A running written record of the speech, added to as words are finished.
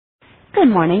Good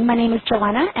morning. My name is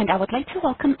Joanna, and I would like to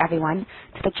welcome everyone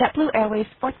to the JetBlue Airways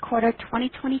fourth quarter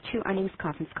 2022 earnings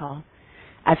conference call.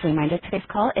 As a reminder, today's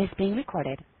call is being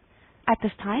recorded. At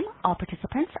this time, all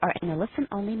participants are in a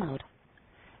listen-only mode.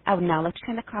 I would now like to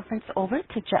turn the conference over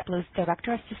to JetBlue's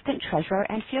Director, Assistant Treasurer,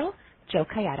 and Fuel, Joe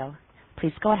Caiado.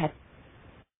 Please go ahead.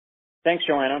 Thanks,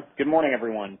 Joanna. Good morning,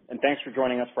 everyone, and thanks for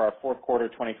joining us for our fourth quarter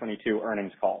 2022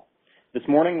 earnings call. This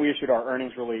morning, we issued our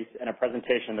earnings release and a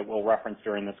presentation that we'll reference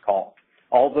during this call.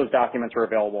 All of those documents are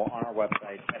available on our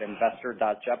website at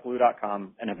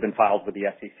investor.jetblue.com and have been filed with the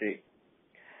SEC.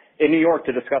 In New York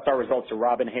to discuss our results are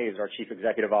Robin Hayes, our Chief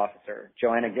Executive Officer,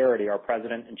 Joanna Geraghty, our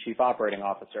President and Chief Operating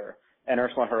Officer, and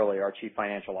Ursula Hurley, our Chief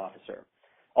Financial Officer.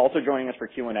 Also joining us for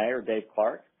Q&A are Dave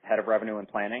Clark, Head of Revenue and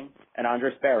Planning, and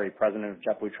Andres Barry, President of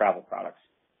JetBlue Travel Products.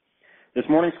 This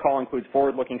morning's call includes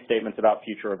forward-looking statements about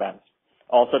future events.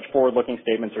 All such forward-looking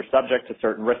statements are subject to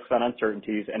certain risks and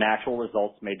uncertainties, and actual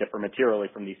results may differ materially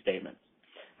from these statements.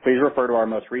 Please refer to our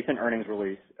most recent earnings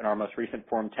release and our most recent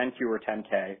Form 10-Q or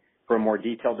 10-K for a more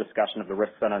detailed discussion of the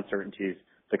risks and uncertainties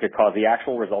that could cause the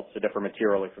actual results to differ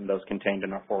materially from those contained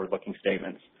in our forward-looking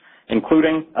statements,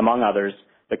 including, among others,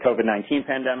 the COVID-19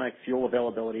 pandemic, fuel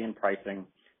availability and pricing,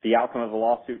 the outcome of the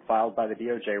lawsuit filed by the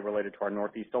DOJ related to our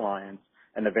Northeast Alliance,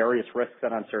 and the various risks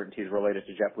and uncertainties related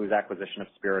to JetBlue's acquisition of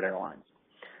Spirit Airlines.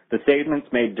 The statements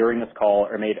made during this call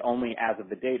are made only as of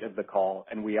the date of the call,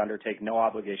 and we undertake no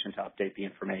obligation to update the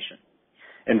information.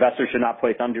 Investors should not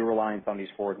place undue reliance on these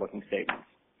forward-looking statements.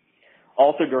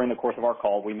 Also, during the course of our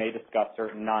call, we may discuss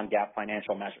certain non-GAAP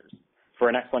financial measures. For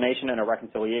an explanation and a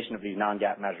reconciliation of these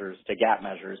non-GAAP measures to GAAP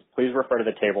measures, please refer to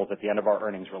the tables at the end of our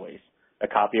earnings release, a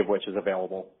copy of which is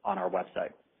available on our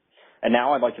website. And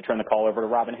now I'd like to turn the call over to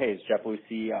Robin Hayes, JetBlue's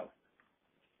CEO.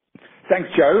 Thanks,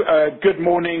 Joe. Good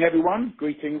morning, everyone.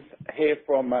 Greetings here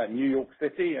from New York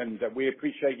City, and we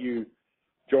appreciate you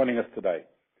joining us today.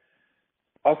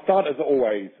 I'll start, as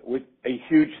always, with a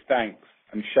huge thanks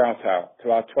and shout-out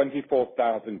to our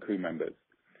 24,000 crew members.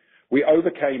 We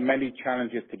overcame many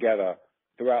challenges together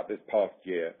throughout this past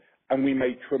year, and we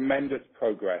made tremendous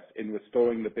progress in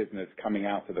restoring the business coming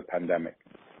out of the pandemic.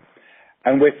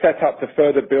 And we're set up to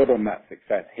further build on that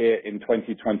success here in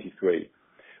 2023.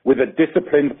 With a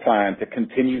disciplined plan to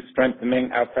continue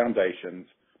strengthening our foundations,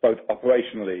 both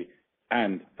operationally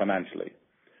and financially.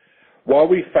 While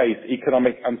we face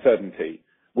economic uncertainty,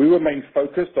 we remain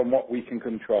focused on what we can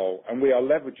control, and we are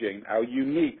leveraging our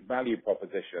unique value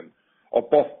proposition of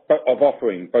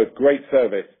offering both great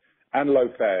service and low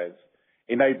fares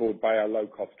enabled by our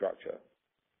low-cost structure.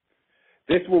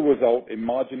 This will result in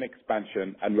margin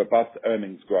expansion and robust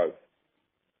earnings growth.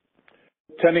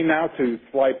 Turning now to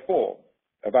slide 4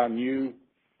 of our new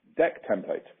deck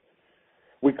template.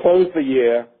 We closed the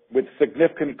year with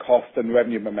significant cost and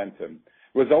revenue momentum,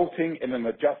 resulting in an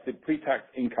adjusted pre-tax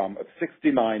income of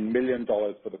 $69 million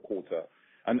for the quarter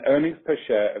and earnings per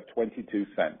share of 22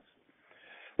 cents.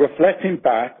 Reflecting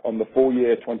back on the full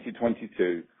year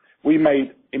 2022, we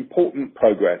made important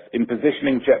progress in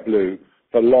positioning JetBlue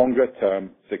for longer-term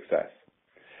success.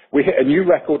 We hit a new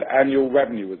record annual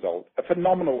revenue result, a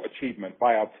phenomenal achievement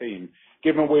by our team,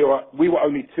 given we were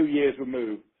only 2 years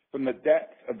removed from the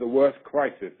depths of the worst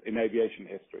crisis in aviation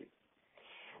history.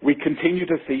 We continue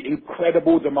to see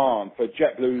incredible demand for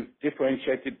JetBlue's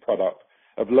differentiated product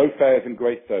of low fares and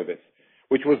great service,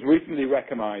 which was recently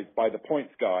recognized by the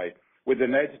Points Guy with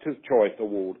an Editor's Choice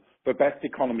Award for Best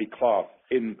Economy Class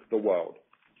in the world.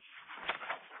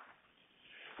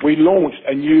 We launched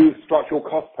a new structural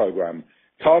cost program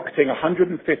targeting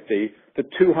 $150 to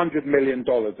 $200 million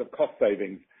of cost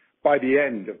savings by the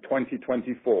end of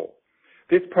 2024.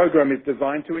 This program is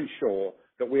designed to ensure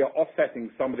that we are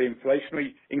offsetting some of the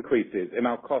inflationary increases in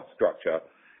our cost structure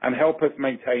and help us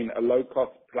maintain a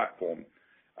low-cost platform,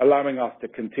 allowing us to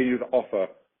continue to offer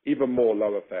even more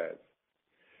lower fares.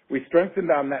 We strengthened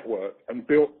our network and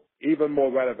built even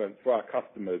more relevance for our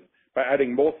customers by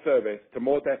adding more service to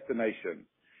more destinations,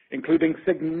 including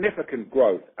significant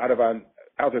growth out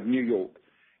of New York,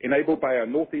 enabled by our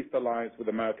Northeast Alliance with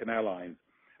American Airlines,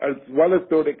 as well as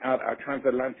building out our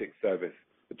transatlantic service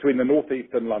between the Northeast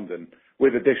and London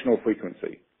with additional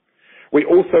frequency. We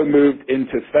also moved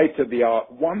into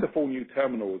state-of-the-art, wonderful new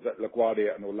terminals at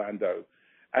LaGuardia and Orlando,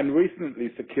 and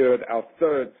recently secured our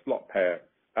third slot pair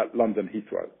at London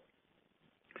Heathrow.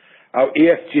 Our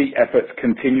ESG efforts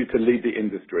continue to lead the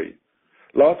industry.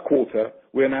 Last quarter,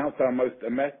 we announced our most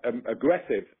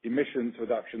aggressive emissions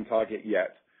reduction target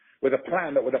yet, with a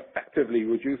plan that would effectively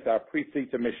reduce our pre-seat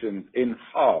emissions in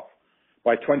half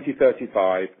by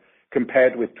 2035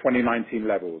 compared with 2019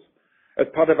 levels, as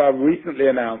part of our recently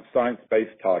announced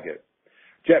science-based target.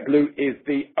 JetBlue is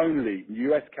the only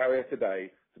U.S. carrier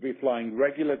today to be flying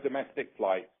regular domestic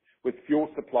flights with fuel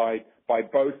supplied by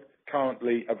both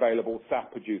currently available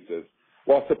SAF producers,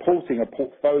 while supporting a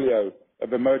portfolio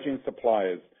of emerging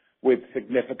suppliers with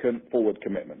significant forward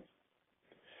commitments.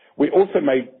 We also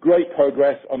made great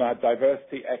progress on our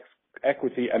diversity,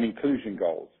 equity, and inclusion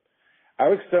goals.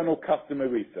 Our external customer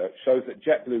research shows that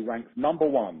JetBlue ranks number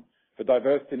one for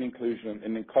diversity and inclusion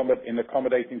in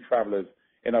accommodating travelers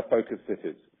in our focus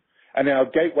cities. And in our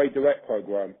Gateway Direct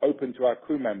program, open to our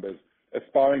crew members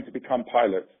aspiring to become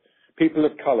pilots, people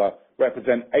of color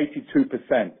represent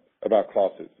 82% of our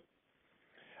classes.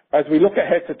 As we look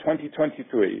ahead to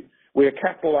 2023, we are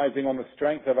capitalizing on the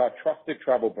strength of our trusted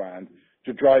travel brand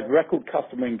to drive record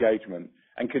customer engagement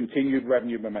and continued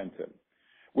revenue momentum.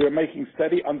 We are making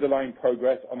steady underlying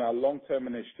progress on our long-term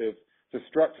initiatives to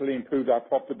structurally improve our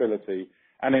profitability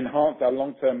and enhance our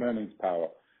long-term earnings power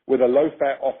with a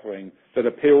low-fare offering that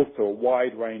appeals to a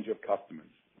wide range of customers,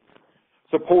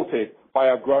 supported by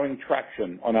our growing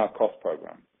traction on our cost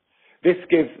program. This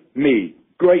gives me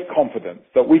great confidence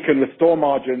that we can restore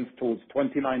margins towards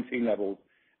 2019 levels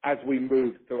as we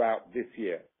move throughout this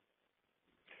year.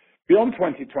 Beyond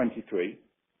 2023,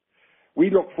 we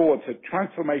look forward to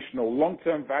transformational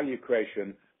long-term value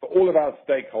creation for all of our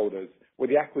stakeholders with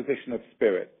the acquisition of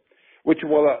Spirit, which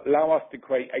will allow us to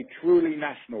create a truly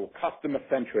national,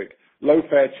 customer-centric,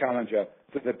 low-fare challenger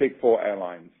to the Big Four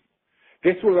airlines.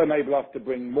 This will enable us to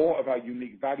bring more of our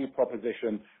unique value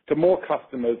proposition to more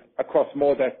customers across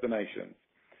more destinations.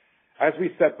 As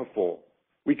we said before,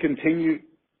 we continue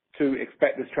to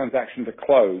expect this transaction to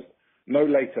close no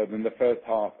later than the first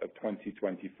half of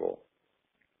 2024.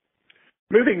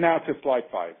 Moving now to slide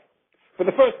 5. For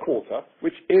the first quarter,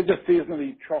 which is a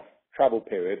seasonally trough travel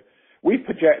period, we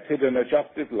projected an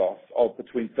adjusted loss of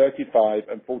between 35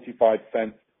 and 45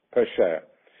 cents per share.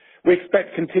 We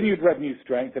expect continued revenue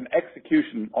strength and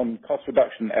execution on cost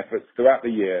reduction efforts throughout the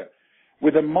year,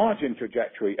 with a margin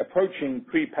trajectory approaching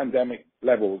pre-pandemic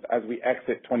levels as we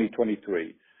exit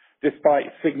 2023, despite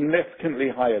significantly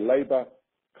higher labor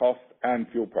costs and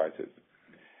fuel prices.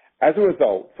 As a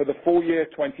result, for the full year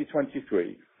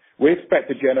 2023, we expect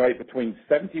to generate between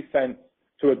 70 cents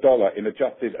to $1 in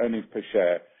adjusted earnings per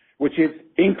share, which is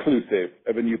inclusive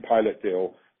of a new pilot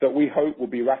deal that we hope will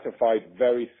be ratified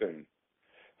very soon.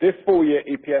 This full-year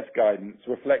EPS guidance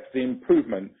reflects the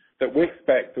improvement that we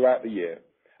expect throughout the year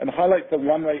and highlights the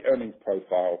run rate earnings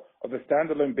profile of the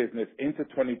standalone business into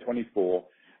 2024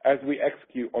 as we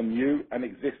execute on new and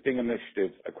existing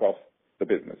initiatives across the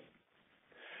business.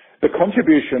 The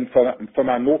contribution from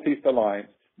our Northeast Alliance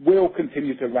will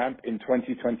continue to ramp in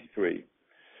 2023.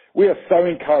 We are so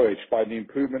encouraged by the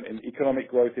improvement in economic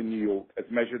growth in New York as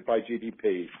measured by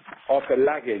GDP after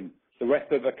lagging the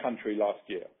rest of the country last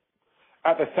year.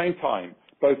 At the same time,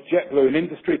 both JetBlue and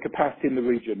industry capacity in the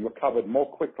region recovered more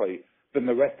quickly than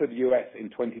the rest of the U.S. in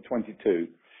 2022,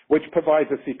 which provides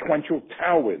a sequential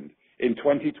tailwind in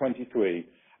 2023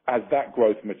 as that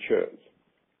growth matures.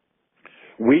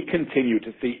 We continue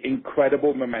to see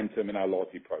incredible momentum in our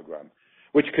loyalty program,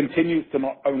 which continues to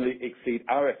not only exceed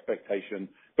our expectation,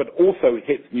 but also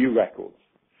hits new records.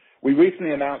 We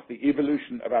recently announced the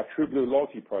evolution of our TrueBlue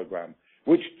loyalty program,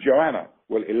 which Joanna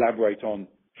will elaborate on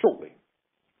shortly.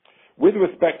 With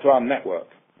respect to our network,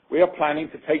 we are planning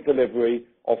to take delivery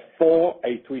of 4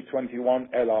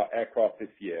 A321LR aircraft this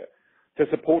year to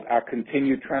support our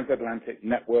continued transatlantic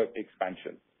network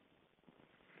expansion.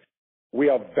 We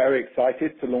are very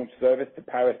excited to launch service to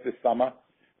Paris this summer,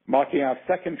 marking our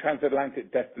second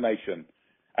transatlantic destination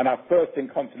and our first in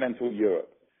continental Europe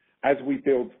as we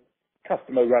build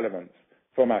customer relevance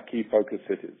from our key focus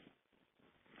cities.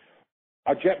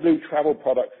 Our JetBlue Travel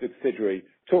Products subsidiary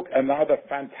took another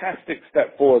fantastic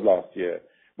step forward last year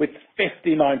with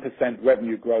 59%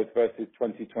 revenue growth versus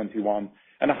 2021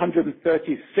 and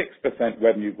 136%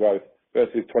 revenue growth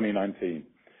versus 2019.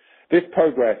 This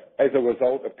progress is a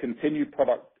result of continued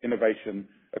product innovation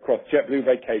across JetBlue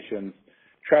Vacations,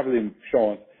 travel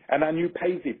insurance, and our new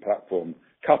Paisy platform,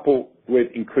 coupled with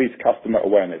increased customer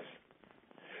awareness.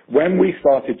 When we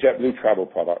started JetBlue Travel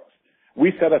Products,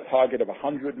 we set a target of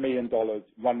 $100 million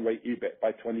run rate EBIT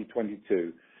by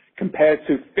 2022, compared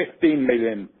to $15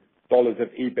 million of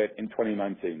EBIT in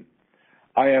 2019.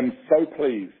 I am so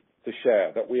pleased to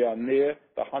share that we are near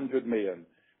the $100 million,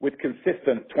 with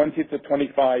consistent $20 to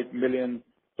 $25 million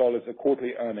of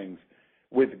quarterly earnings,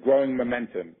 with growing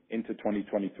momentum into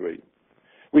 2023.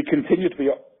 We continue to be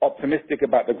optimistic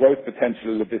about the growth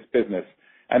potential of this business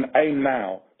and aim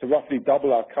now to roughly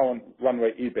double our current run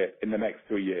rate EBIT in the next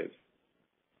 3 years.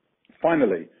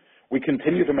 Finally, we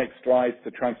continue to make strides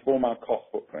to transform our cost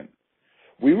footprint.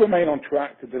 We remain on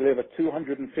track to deliver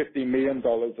 $250 million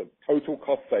of total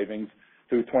cost savings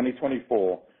through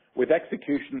 2024, with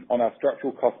execution on our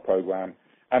structural cost program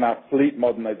and our fleet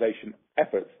modernization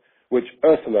efforts, which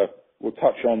Ursula will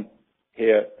touch on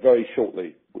here very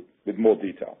shortly with more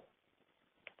detail.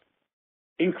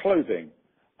 In closing,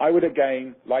 I would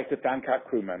again like to thank our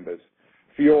crew members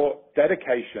for your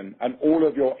dedication and all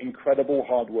of your incredible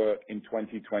hard work in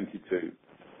 2022.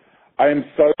 I am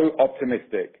so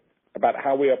optimistic about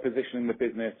how we are positioning the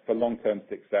business for long-term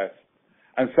success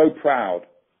and so proud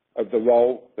of the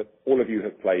role that all of you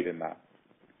have played in that.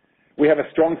 We have a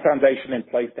strong foundation in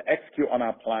place to execute on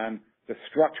our plan to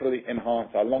structurally enhance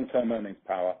our long-term earnings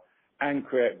power and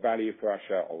create value for our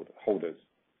shareholders.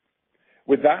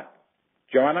 With that,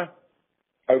 Joanna,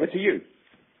 over to you.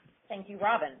 Thank you,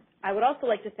 Robin. I would also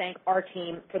like to thank our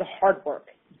team for the hard work,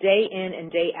 day in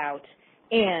and day out,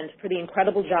 and for the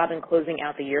incredible job in closing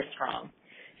out the year strong.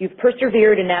 You've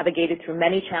persevered and navigated through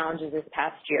many challenges this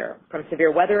past year, from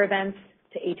severe weather events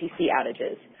to ATC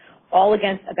outages, all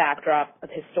against a backdrop of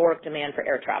historic demand for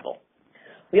air travel.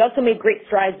 We also made great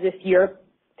strides this year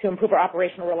to improve our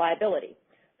operational reliability.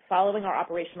 Following our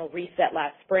operational reset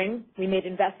last spring, we made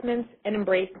investments and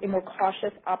embraced a more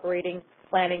cautious operating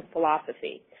planning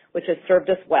philosophy, which has served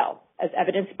us well, as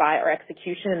evidenced by our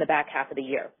execution in the back half of the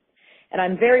year. And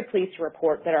I'm very pleased to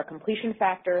report that our completion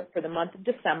factor for the month of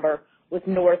December was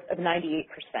north of 98%,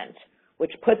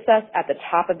 which puts us at the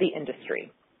top of the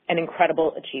industry, an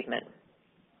incredible achievement.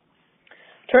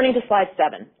 Turning to slide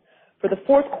 7. For the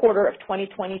fourth quarter of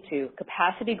 2022,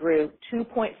 capacity grew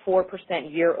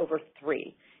 2.4% year over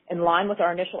 3, in line with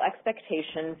our initial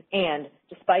expectations and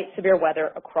despite severe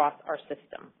weather across our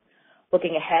system.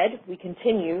 Looking ahead, we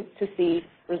continue to see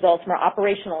results from our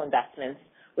operational investments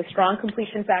with strong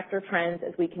completion factor trends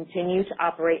as we continue to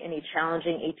operate in a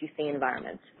challenging ATC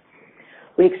environment.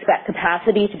 We expect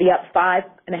capacity to be up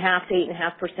 5.5% to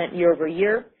 8.5% year over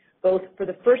year, both for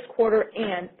the first quarter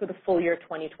and for the full year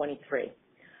 2023.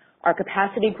 Our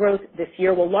capacity growth this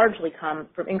year will largely come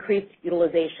from increased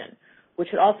utilization, which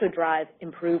should also drive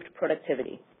improved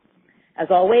productivity. As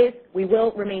always, we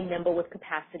will remain nimble with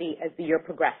capacity as the year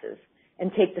progresses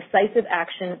and take decisive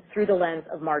action through the lens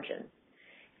of margin.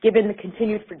 Given the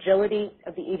continued fragility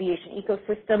of the aviation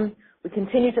ecosystem, we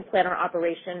continue to plan our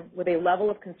operation with a level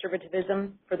of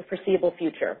conservatism for the foreseeable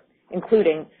future,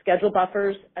 including schedule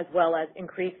buffers as well as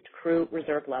increased crew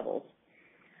reserve levels.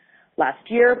 Last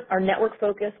year, our network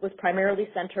focus was primarily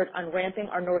centered on ramping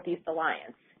our Northeast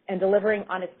Alliance and delivering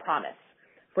on its promise,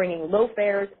 bringing low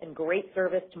fares and great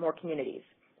service to more communities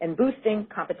and boosting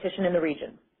competition in the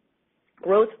region.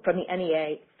 Growth from the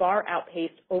NEA far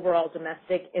outpaced overall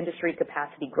domestic industry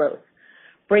capacity growth,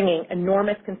 bringing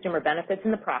enormous consumer benefits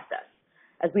in the process,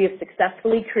 as we have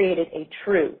successfully created a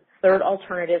true third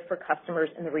alternative for customers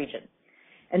in the region.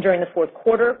 And during the fourth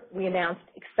quarter, we announced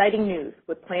exciting news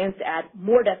with plans to add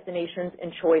more destinations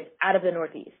and choice out of the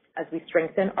Northeast as we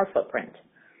strengthen our footprint.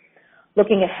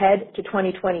 Looking ahead to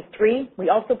 2023, we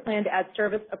also plan to add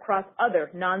service across other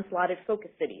non-slotted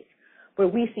focus cities where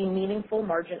we see meaningful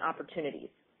margin opportunities.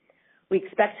 We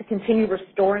expect to continue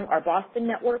restoring our Boston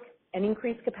network and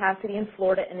increase capacity in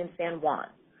Florida and in San Juan.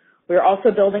 We are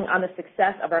also building on the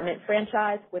success of our Mint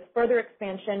franchise with further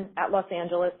expansion at Los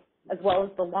Angeles, as well as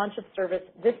the launch of service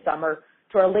this summer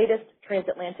to our latest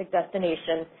transatlantic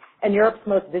destination and Europe's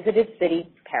most visited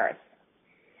city, Paris.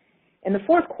 In the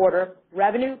fourth quarter,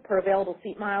 revenue per available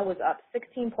seat mile was up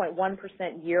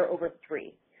 16.1% year over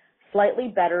 3, slightly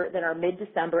better than our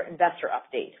mid-December investor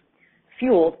update,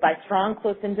 fueled by strong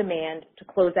close-in demand to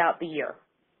close out the year.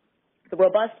 The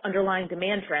robust underlying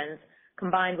demand trends,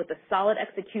 combined with the solid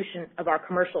execution of our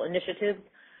commercial initiatives,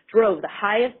 drove the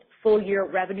highest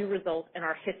full-year revenue result in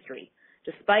our history,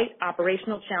 despite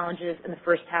operational challenges in the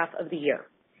first half of the year.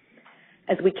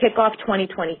 As we kick off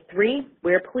 2023,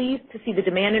 we are pleased to see the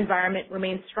demand environment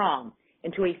remain strong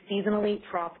into a seasonally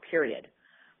trough period.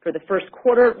 For the first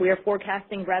quarter, we are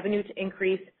forecasting revenue to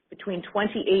increase between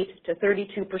 28% to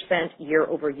 32% year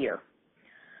over year.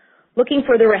 Looking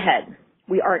further ahead,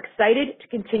 we are excited to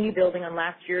continue building on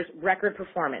last year's record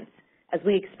performance as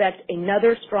we expect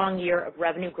another strong year of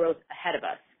revenue growth ahead of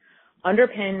us,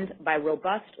 underpinned by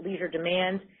robust leisure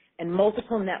demand and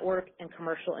multiple network and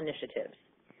commercial initiatives.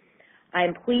 I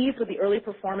am pleased with the early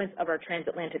performance of our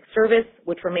transatlantic service,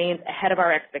 which remains ahead of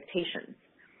our expectations.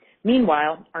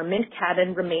 Meanwhile, our Mint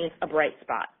cabin remains a bright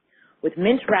spot, with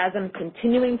Mint RASM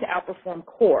continuing to outperform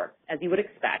core, as you would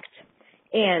expect,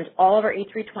 and all of our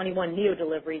A321neo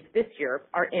deliveries this year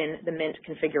are in the Mint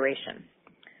configuration.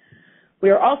 We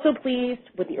are also pleased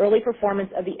with the early performance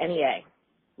of the NEA.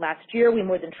 Last year, we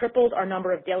more than tripled our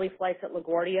number of daily flights at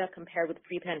LaGuardia compared with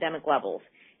pre-pandemic levels,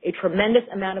 a tremendous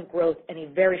amount of growth in a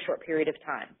very short period of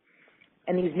time.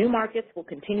 And these new markets will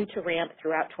continue to ramp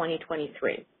throughout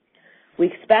 2023. We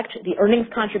expect the earnings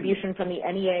contribution from the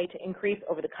NEA to increase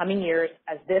over the coming years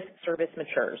as this service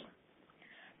matures.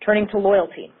 Turning to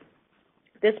loyalty.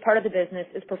 This part of the business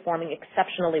is performing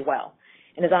exceptionally well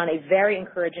and is on a very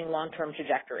encouraging long-term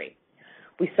trajectory.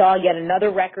 We saw yet another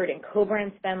record in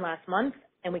co-brand spend last month,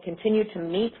 and we continue to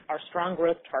meet our strong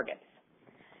growth targets.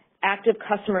 Active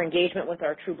customer engagement with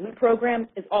our TrueBlue program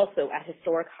is also at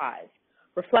historic highs,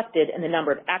 reflected in the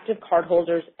number of active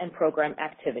cardholders and program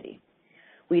activity.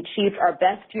 We achieved our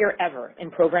best year ever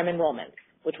in program enrollments,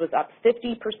 which was up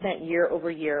 50% year over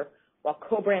year, while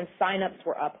co-brand signups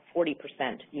were up 40%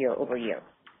 year over year.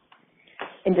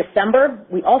 In December,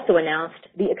 we also announced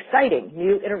the exciting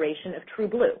new iteration of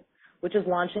TrueBlue, which is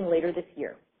launching later this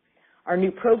year. Our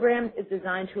new program is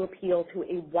designed to appeal to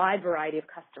a wide variety of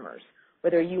customers,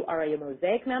 whether you are a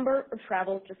Mosaic member or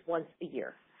travel just once a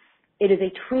year. It is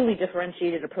a truly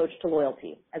differentiated approach to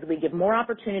loyalty as we give more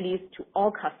opportunities to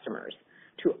all customers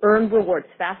to earn rewards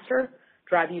faster,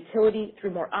 drive utility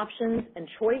through more options and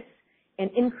choice,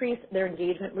 and increase their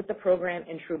engagement with the program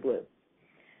in TrueBlue.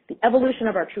 The evolution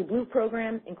of our TrueBlue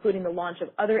program, including the launch of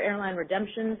other airline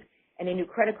redemptions and a new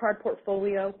credit card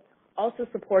portfolio, also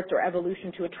supports our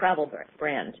evolution to a travel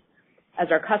brand, as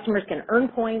our customers can earn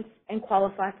points and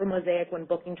qualify for Mosaic when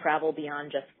booking travel beyond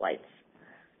just flights.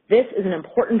 This is an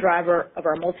important driver of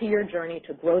our multi-year journey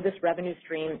to grow this revenue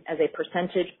stream as a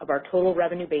percentage of our total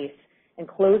revenue base and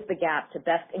close the gap to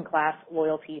best-in-class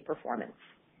loyalty performance.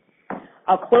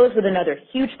 I'll close with another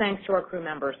huge thanks to our crew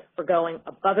members for going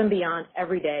above and beyond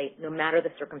every day, no matter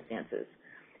the circumstances.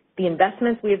 The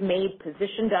investments we have made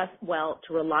positioned us well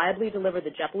to reliably deliver the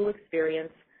JetBlue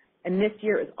experience, and this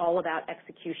year is all about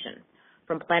execution,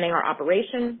 from planning our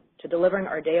operation to delivering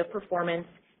our day of performance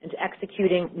and to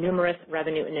executing numerous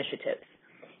revenue initiatives.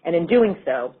 And in doing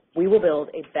so, we will build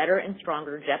a better and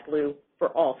stronger JetBlue for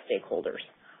all stakeholders.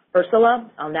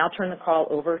 Ursula, I'll now turn the call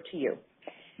over to you.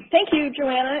 Thank you,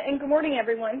 Joanna, and good morning,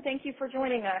 everyone. Thank you for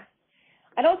joining us.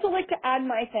 I'd also like to add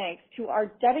my thanks to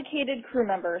our dedicated crew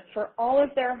members for all of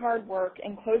their hard work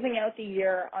in closing out the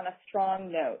year on a strong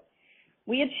note.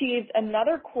 We achieved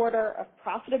another quarter of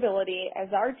profitability as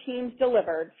our teams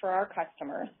delivered for our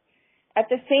customers. At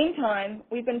the same time,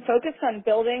 we've been focused on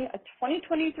building a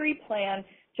 2023 plan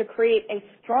to create a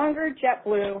stronger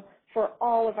JetBlue for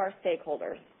all of our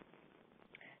stakeholders.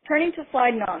 Turning to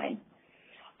slide 9.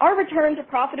 Our return to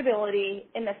profitability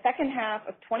in the second half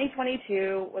of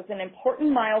 2022 was an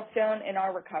important milestone in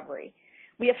our recovery.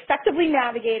 We effectively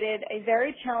navigated a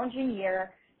very challenging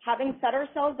year, having set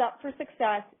ourselves up for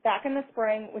success back in the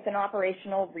spring with an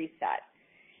operational reset.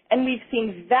 And we've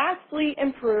seen vastly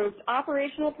improved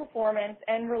operational performance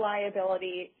and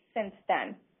reliability since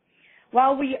then.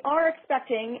 While we are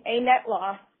expecting a net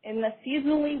loss in the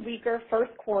seasonally weaker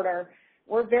first quarter,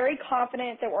 we're very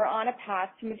confident that we're on a path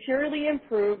to materially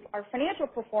improve our financial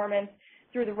performance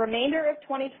through the remainder of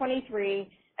 2023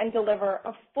 and deliver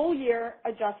a full-year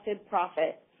adjusted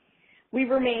profit. We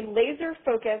remain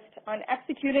laser-focused on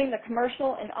executing the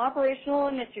commercial and operational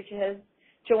initiatives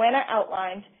Joanna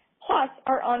outlined, plus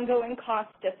our ongoing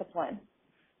cost discipline.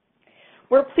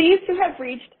 We're pleased to have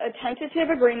reached a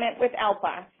tentative agreement with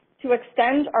ALPA to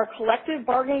extend our collective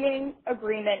bargaining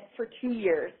agreement for 2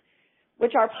 years,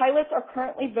 which our pilots are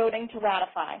currently voting to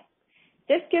ratify.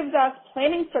 This gives us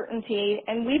planning certainty,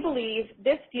 and we believe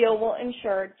this deal will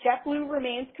ensure JetBlue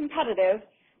remains competitive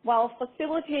while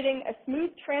facilitating a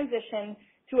smooth transition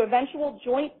to eventual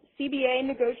joint CBA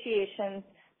negotiations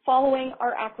following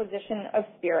our acquisition of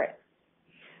Spirit.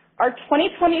 Our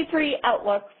 2023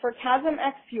 outlook for CASM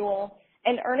ex-fuel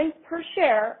and earnings per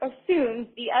share assumes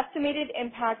the estimated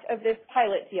impact of this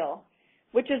pilot deal,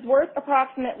 which is worth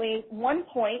approximately 1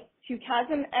 point to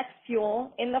CASM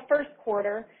ex-fuel in the first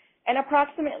quarter and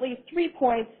approximately 3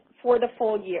 points for the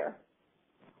full year.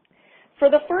 For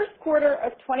the first quarter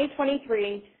of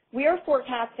 2023, we are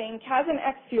forecasting CASM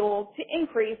ex-fuel to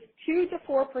increase 2 to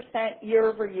 4% year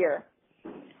over year.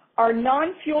 Our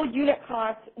non-fuel unit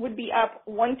costs would be up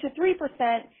 1 to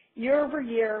 3% year over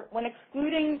year when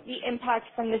excluding the impact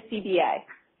from the CBA.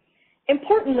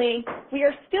 Importantly, we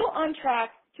are still on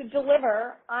track to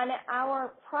deliver on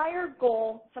our prior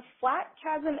goal to flat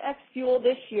CASM ex-fuel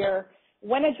this year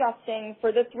when adjusting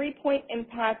for the 3-point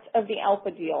impact of the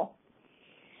ALPA deal.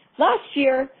 Last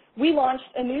year, we launched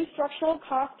a new structural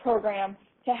cost program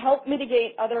to help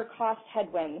mitigate other cost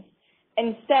headwinds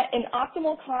and set an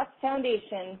optimal cost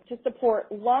foundation to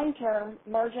support long-term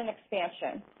margin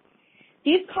expansion.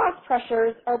 These cost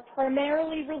pressures are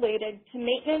primarily related to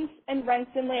maintenance and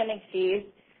rents and landing fees,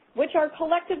 which are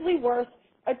collectively worth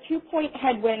a 2-point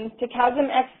headwind to CASM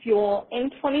ex-fuel in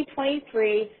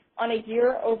 2023 on a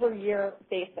year-over-year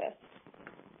basis.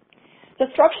 The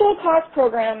structural cost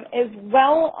program is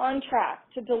well on track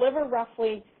to deliver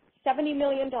roughly $70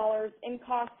 million in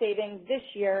cost savings this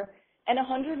year and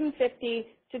 $150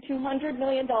 to $200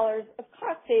 million of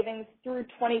cost savings through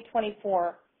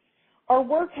 2024. Our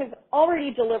work has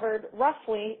already delivered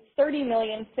roughly $30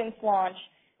 million since launch,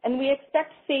 and we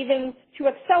expect savings to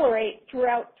accelerate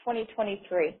throughout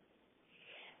 2023.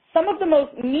 Some of the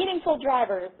most meaningful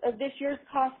drivers of this year's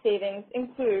cost savings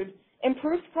include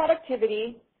improved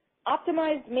productivity,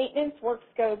 optimized maintenance work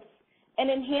scopes, and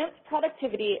enhanced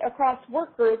productivity across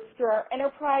work groups through our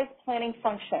enterprise planning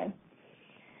function.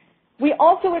 We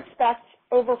also expect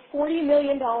over $40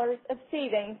 million of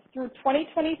savings through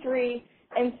 2023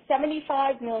 and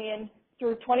 $75 million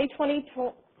through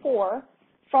 2024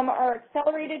 from our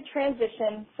accelerated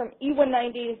transition from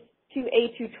E190s to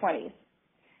A220s.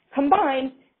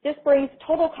 Combined, this brings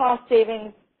total cost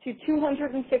savings to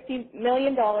 $250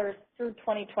 million through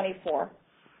 2024.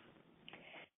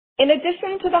 In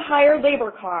addition to the higher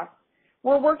labor costs,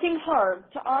 we're working hard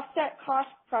to offset cost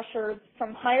pressures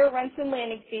from higher rents and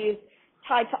landing fees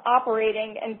tied to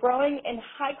operating and growing in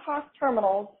high-cost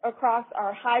terminals across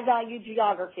our high-value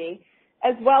geography,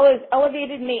 as well as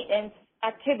elevated maintenance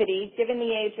activity given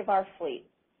the age of our fleet.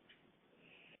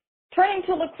 Turning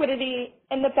to liquidity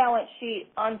and the balance sheet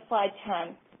on slide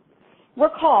 10.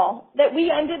 Recall that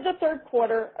we ended the third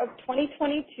quarter of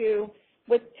 2022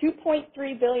 with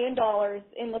 $2.3 billion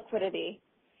in liquidity.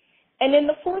 And in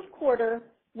the fourth quarter,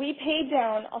 we paid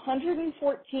down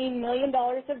 $114 million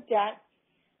of debt,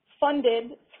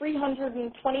 funded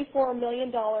 $324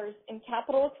 million in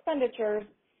capital expenditures,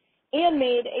 and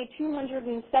made a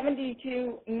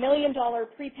 $272 million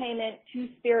prepayment to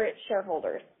Spirit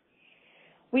shareholders.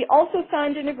 We also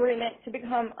signed an agreement to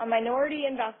become a minority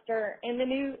investor in the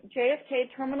new JFK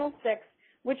Terminal 6,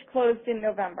 which closed in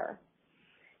November.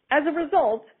 As a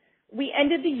result, we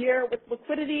ended the year with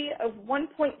liquidity of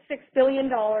 $1.6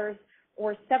 billion,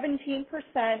 or 17%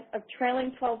 of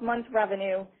trailing 12-month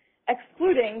revenue,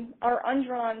 excluding our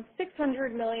undrawn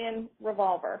 $600 million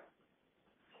revolver.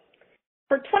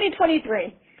 For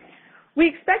 2023, we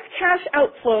expect cash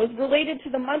outflows related to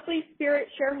the monthly Spirit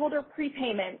shareholder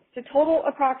prepayment to total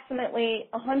approximately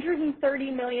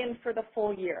 $130 million for the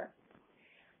full year.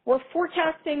 We're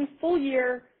forecasting full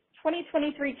year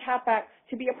 2023 CapEx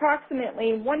to be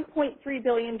approximately $1.3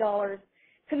 billion,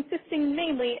 consisting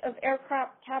mainly of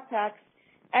aircraft CapEx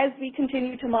as we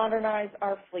continue to modernize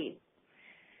our fleet.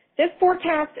 This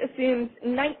forecast assumes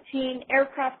 19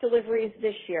 aircraft deliveries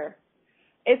this year.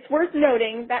 It's worth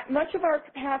noting that much of our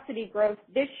capacity growth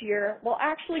this year will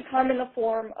actually come in the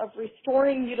form of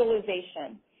restoring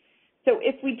utilization. So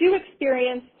if we do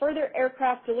experience further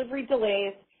aircraft delivery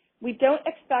delays, we don't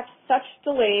expect such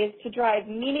delays to drive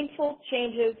meaningful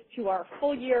changes to our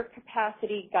full-year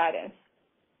capacity guidance.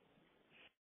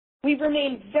 We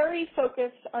remain very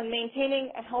focused on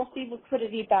maintaining a healthy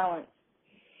liquidity balance.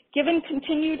 Given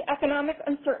continued economic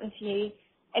uncertainty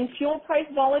and fuel price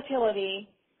volatility,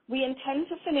 we intend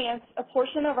to finance a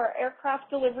portion of our aircraft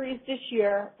deliveries this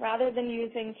year rather than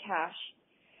using cash.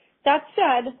 That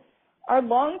said, our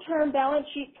long-term balance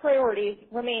sheet priorities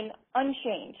remain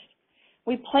unchanged.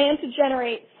 We plan to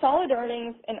generate solid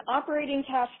earnings and operating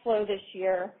cash flow this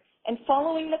year, and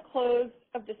following the close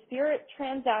of the Spirit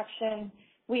transaction,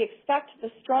 we expect the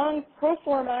strong pro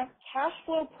forma cash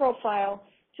flow profile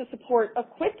to support a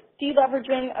quick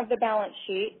deleveraging of the balance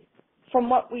sheet from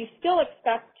what we still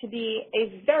expect to be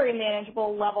a very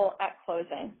manageable level at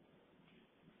closing.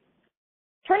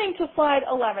 Turning to slide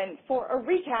 11 for a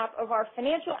recap of our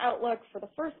financial outlook for the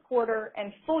first quarter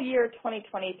and full year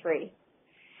 2023.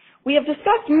 We have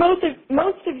discussed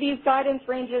most of these guidance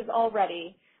ranges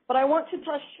already, but I want to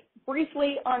touch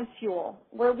briefly on fuel,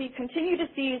 where we continue to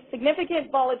see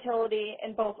significant volatility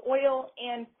in both oil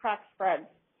and crack spreads.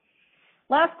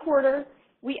 Last quarter,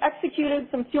 we executed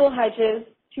some fuel hedges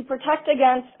to protect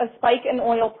against a spike in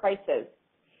oil prices.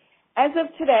 As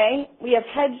of today, we have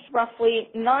hedged roughly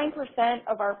 9%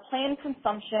 of our planned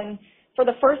consumption for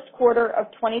the first quarter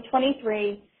of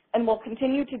 2023 and will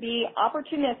continue to be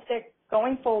opportunistic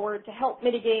going forward to help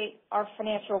mitigate our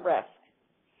financial risk.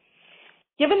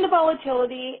 Given the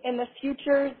volatility in the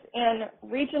futures and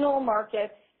regional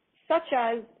markets, such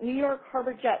as New York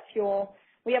Harbor jet fuel,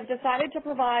 we have decided to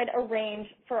provide a range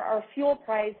for our fuel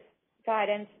price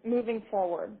guidance moving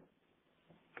forward.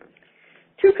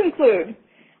 To conclude,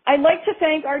 I'd like to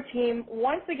thank our team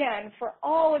once again for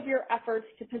all of your efforts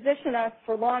to position us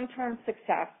for long-term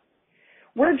success.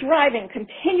 We're driving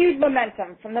continued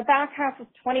momentum from the back half of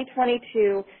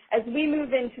 2022 as we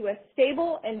move into a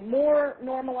stable and more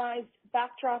normalized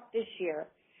backdrop this year.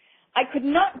 I could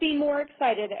not be more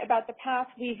excited about the path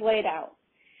we've laid out.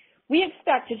 We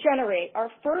expect to generate our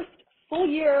first full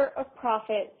year of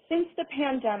profit since the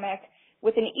pandemic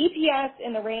with an EPS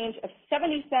in the range of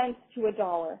 70 cents to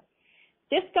 $1.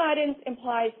 This guidance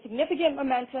implies significant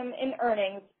momentum in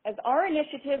earnings as our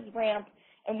initiatives ramp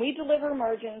and we deliver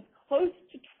margins close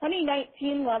to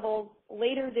 2019 levels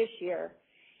later this year.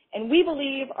 And we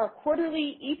believe our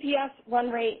quarterly EPS run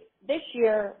rate this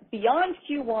year beyond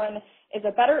Q1 is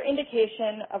a better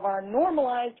indication of our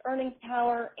normalized earnings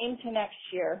power into next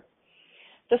year.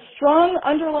 The strong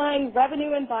underlying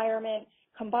revenue environment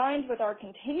combined with our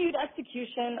continued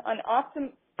execution on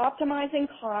optimizing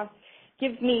costs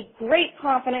gives me great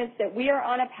confidence that we are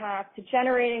on a path to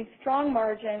generating strong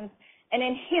margins and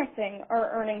enhancing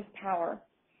our earnings power.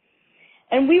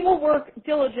 And we will work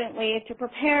diligently to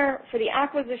prepare for the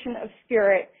acquisition of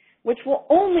Spirit, which will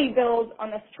only build on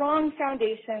the strong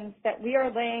foundations that we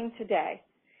are laying today.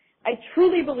 I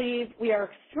truly believe we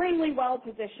are extremely well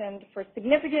positioned for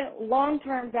significant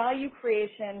long-term value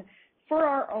creation for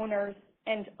our owners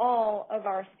and all of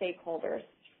our stakeholders.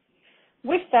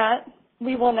 With that,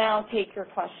 we will now take your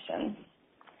questions.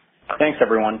 Thanks,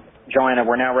 everyone. Joanna,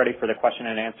 we're now ready for the question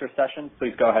and answer session.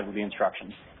 Please go ahead with the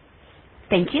instructions.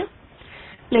 Thank you.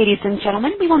 Ladies and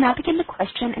gentlemen, we will now begin the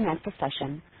question and answer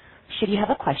session. Should you have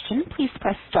a question, please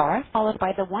press star followed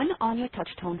by the 1 on your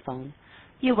touch-tone phone.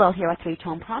 You will hear a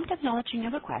 3-tone prompt acknowledging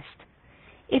your request.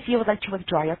 If you would like to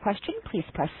withdraw your question, please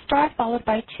press star followed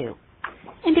by 2.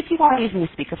 And if you are using a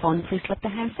speakerphone, please lift the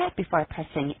handset before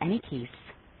pressing any keys.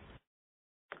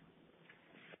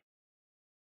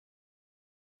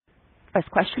 First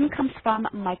question comes from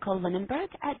Michael Linenberg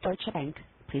at Deutsche Bank.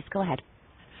 Please go ahead.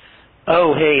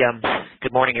 Oh, hey,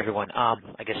 good morning, everyone.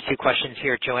 I guess 2 questions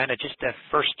here. Joanna, just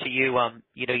first to you,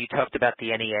 you talked about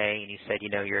the NEA and you said,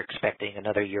 you're expecting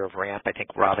another year of ramp. I think,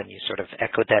 Robin, you sort of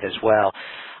echoed that as well.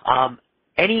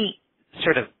 Any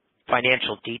sort of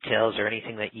financial details or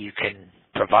anything that you can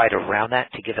provide around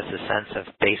that to give us a sense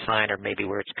of baseline or maybe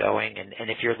where it's going?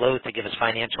 And if you're loath to give us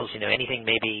financials, anything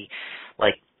maybe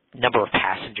like number of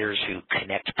passengers who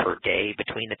connect per day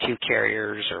between the 2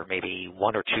 carriers or maybe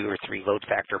 1 or 2 or 3 load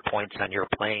factor points on your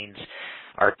planes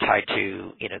are tied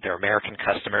to, their American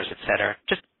customers, et cetera.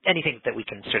 Just anything that we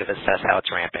can sort of assess how it's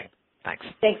ramping. Thanks.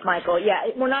 Thanks, Michael. Yeah,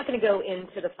 we're not going to go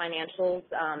into the financials.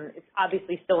 It's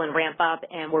obviously still in ramp up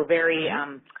and we're very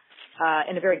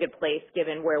in a very good place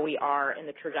given where we are in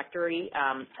the trajectory.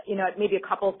 Maybe a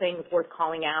couple things worth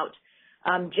calling out.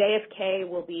 JFK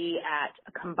will be at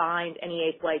a combined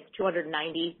NEA flights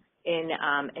 290 in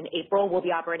April. We'll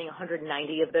be operating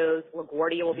 190 of those.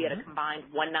 LaGuardia will be at a combined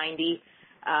 190.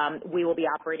 We will be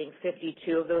operating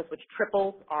 52 of those, which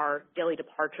triples our daily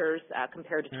departures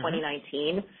compared to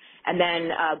 2019. And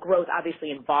then growth obviously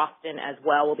in Boston as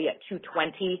well will be at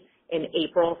 220 in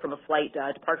April from a flight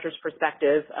departures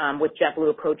perspective, with JetBlue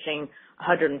approaching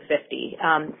 150.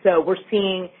 So we're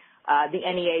seeing the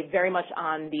NEA very much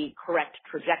on the correct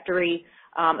trajectory,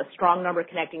 a strong number of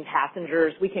connecting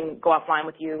passengers. We can go offline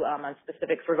with you on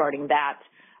specifics regarding that,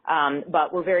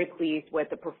 but we're very pleased with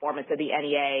the performance of the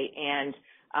NEA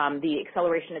and the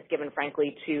acceleration it's given,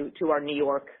 frankly, to our New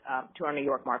York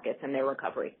markets and their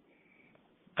recovery.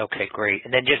 Okay, great.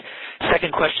 And then just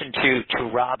second question to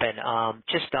Robin,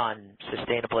 just on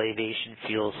sustainable aviation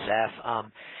fuel,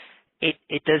 SAF.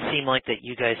 It does seem like that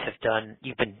you guys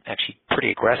you've been actually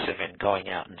pretty aggressive in going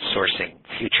out and sourcing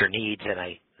future needs, and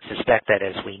I suspect that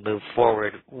as we move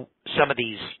forward, some of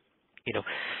these,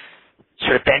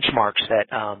 sort of benchmarks that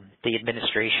the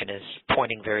administration is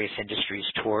pointing various industries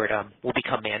toward will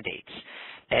become mandates.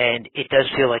 And it does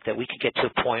feel like that we could get to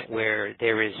a point where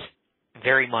there is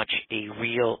very much a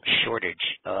real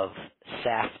shortage of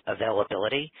SAF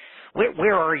availability.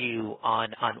 Where are you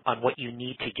on what you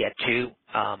need to get to?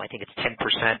 I think it's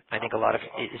 10%. I think a lot of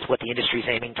it is what the industry is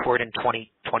aiming toward in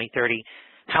 2030.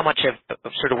 How much of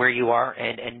sort of where you are,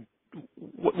 and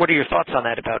what are your thoughts on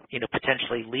that about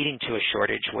potentially leading to a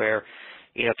shortage where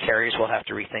carriers will have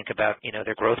to rethink about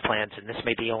their growth plans, and this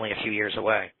may be only a few years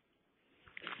away?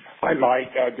 Hi,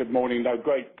 Mike. Good morning. No,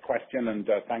 great question, and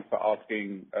thanks for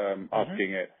asking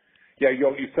it. Yeah,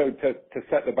 so to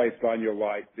set the baseline, you're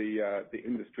right. The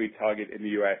industry target in the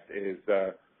U.S. is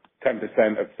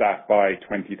 10% of SAF by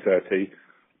 2030.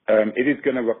 It is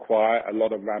going to require a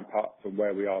lot of ramp up from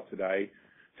where we are today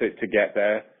to get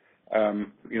there.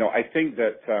 I think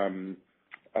that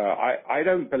I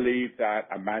don't believe that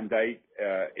a mandate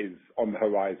is on the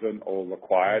horizon or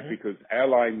required because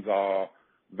airlines are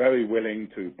very willing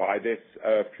to buy this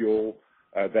fuel.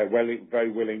 They're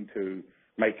very willing to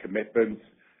make commitments.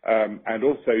 And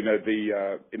also,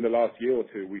 in the last year or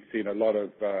two, we've seen a lot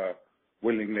of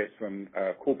willingness from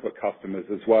corporate customers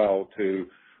as well to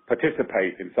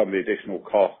participate in some of the additional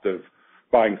cost of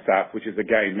buying SAF, which is,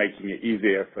 again, making it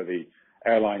easier for the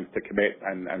airlines to commit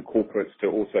and corporates to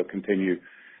also continue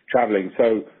traveling.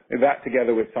 So that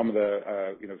together with some of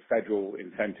the, federal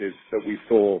incentives that we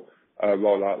saw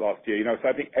roll out last year, so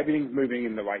I think everything's moving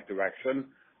in the right direction,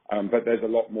 but there's a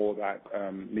lot more that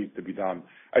needs to be done.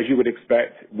 As you would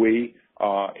expect, we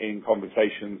are in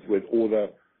conversations with all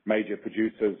the major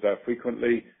producers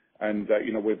frequently, and,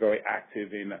 we're very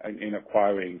active in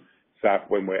acquiring SAF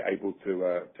when we're able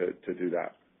to do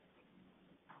that.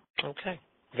 Okay.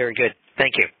 Very good.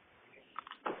 Thank you.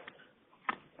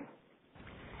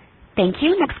 Thank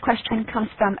you. Next question comes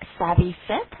from Savi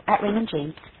Syth at Raymond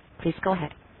James. Please go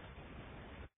ahead.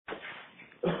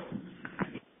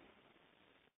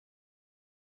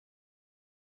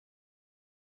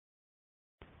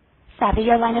 Savi,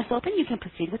 your line is open. You can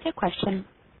proceed with your question.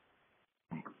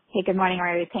 Hey, good morning,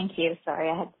 Mary. Thank you. Sorry,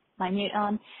 I had my mute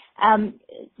on.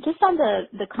 Just on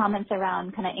the comments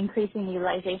around kind of increasing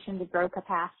utilization to grow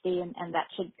capacity, and that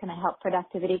should kind of help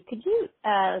productivity. Could you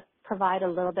provide a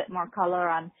little bit more color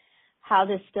on how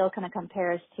this still kind of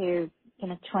compares to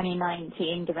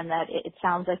 2019, given that it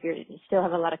sounds like you still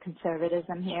have a lot of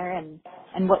conservatism here,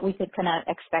 and what we could kind of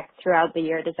expect throughout the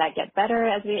year? Does that get better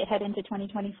as we head into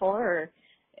 2024, or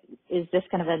is this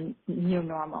kind of a new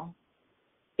normal?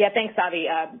 Yeah, thanks, Savi.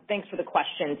 Thanks for the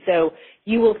question. So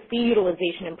you will see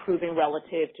utilization improving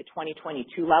relative to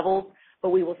 2022 levels, but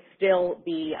we will still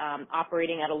be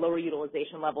operating at a lower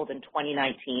utilization level than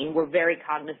 2019. We're very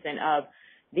cognizant of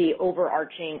the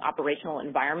overarching operational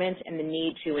environment and the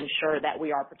need to ensure that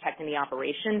we are protecting the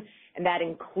operation, and that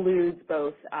includes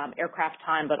both aircraft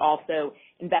time, but also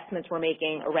investments we're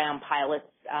making around pilots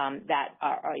that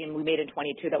we made in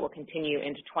 22 that will continue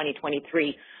into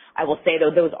 2023. I will say,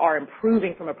 though, those are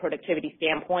improving from a productivity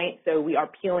standpoint, so we are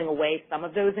peeling away some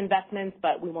of those investments,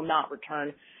 but we will not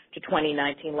return to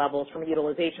 2019 levels from a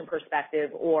utilization perspective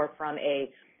or from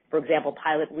for example,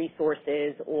 pilot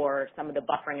resources or some of the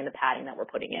buffering and the padding that we're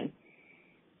putting in.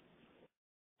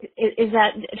 Is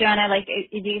that, Joanna,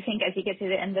 do you think as you get to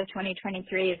the end of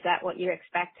 2023, is that what you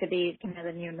expect to be kind of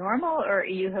the new normal, or are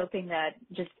you hoping that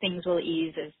just things will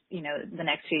ease as, the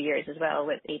next few years as well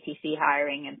with ATC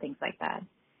hiring and things like that?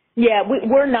 Yeah,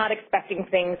 we're not expecting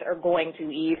things are going to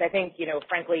ease. I think,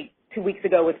 frankly, 2 weeks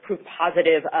ago was proof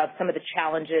positive of some of the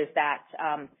challenges that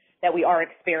we are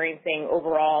experiencing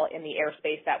overall in the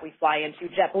airspace that we fly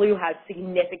into. JetBlue has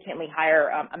significantly higher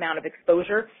amount of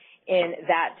exposure in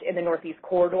the Northeast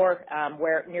corridor,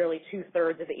 where nearly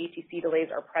 2/3 of the ATC delays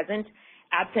are present.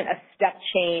 Absent a step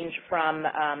change from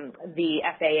the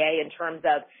FAA in terms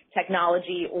of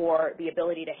technology or the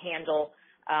ability to handle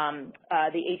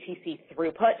the ATC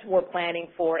throughput, we're planning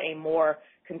for a more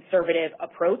conservative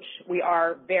approach. We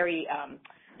are very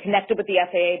connected with the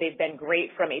FAA. They've been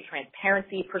great from a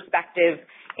transparency perspective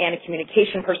and a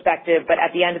communication perspective, but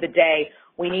at the end of the day,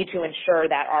 we need to ensure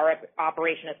that our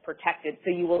operation is protected. So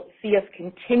you will see us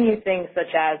continue things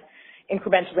such as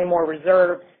incrementally more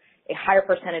reserves, a higher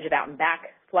percentage of out and back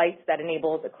flights that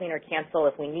enables a cleaner cancel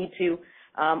if we need to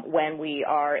when we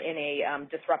are in a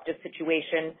disruptive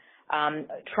situation,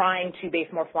 trying to base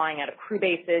more flying out of crew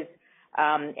bases,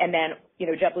 and then,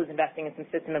 JetBlue's investing in some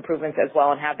system improvements as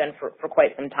well and have been for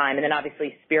quite some time. And then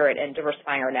obviously Spirit and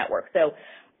diversifying our network. So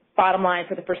bottom line,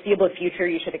 for the foreseeable future,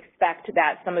 you should expect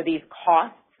that some of these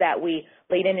costs that we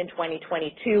laid in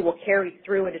 2022 will carry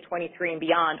through into 23 and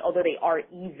beyond, although they are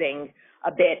easing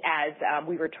a bit as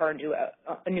we return to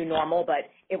a new normal, but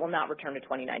it will not return to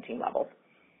 2019 levels.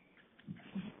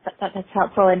 That's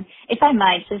helpful. And if I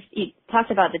might, you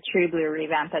talked about the TrueBlue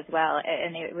revamp as well,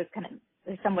 and it was kind of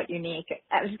somewhat unique.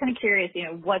 I was just kind of curious,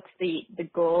 what's the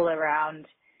goal around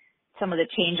some of the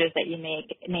changes that you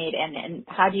made, and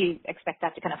how do you expect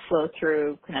that to kind of flow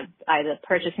through kind of either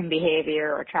purchasing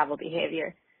behavior or travel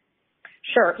behavior?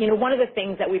 Sure. One of the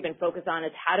things that we've been focused on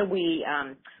is how do we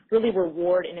really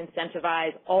reward and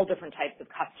incentivize all different types of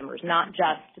customers, not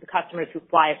just the customers who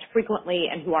fly us frequently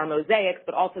and who are mosaics,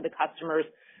 but also the customers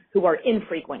who are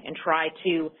infrequent and try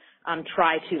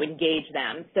to engage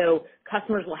them. So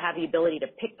customers will have the ability to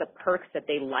pick the perks that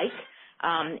they like,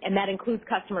 and that includes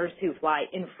customers who fly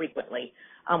infrequently.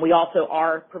 We also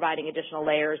are providing additional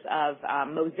layers of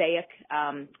mosaic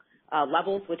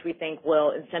levels, which we think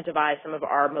will incentivize some of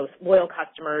our most loyal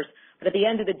customers. But at the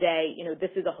end of the day,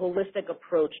 this is a holistic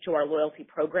approach to our loyalty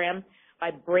program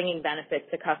by bringing benefits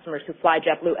to customers who fly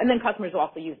JetBlue, and then customers who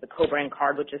also use the co-brand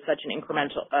card, which is such an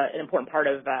important part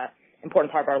of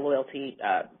our loyalty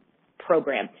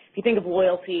program. If you think of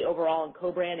loyalty overall and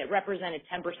co-brand, it represented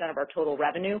 10% of our total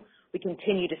revenue. We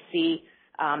continue to see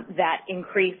that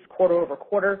increase quarter over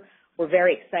quarter. We're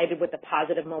very excited with the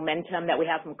positive momentum that we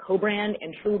have from co-brand,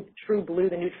 and TrueBlue,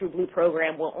 the new TrueBlue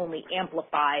program, will only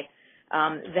amplify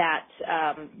that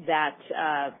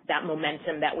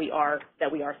momentum that we are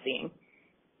seeing.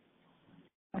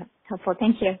 Helpful.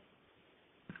 Thank you.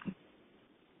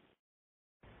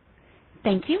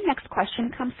 Thank you. Next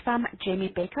question comes from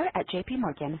Jamie Baker at JP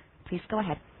Morgan. Please go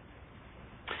ahead.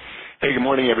 Hey, good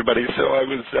morning, everybody. So I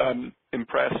was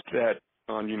impressed that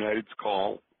on United's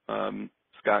call,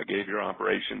 Scott gave your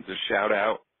operations a shout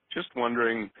out. Just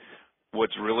wondering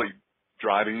what's really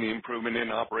driving the improvement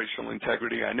in operational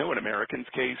integrity. I know in American's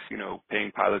case,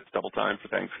 paying pilots double time for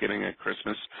Thanksgiving and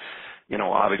Christmas,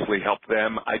 obviously helped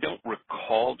them. I don't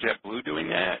recall JetBlue doing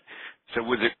that. So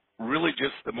was it really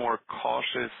just the more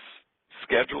cautious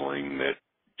scheduling that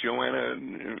Joanna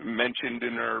mentioned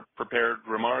in her prepared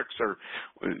remarks, or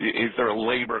is there a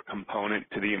labor component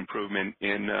to the improvement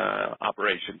in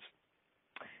operations?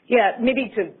 Yeah,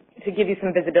 maybe to give you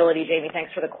some visibility, Jamie,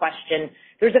 thanks for the question.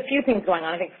 There's a few things going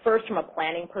on. I think first, from a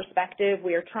planning perspective,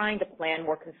 we are trying to plan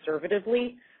more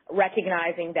conservatively,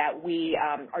 recognizing that we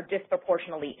are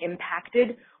disproportionately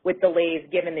impacted with delays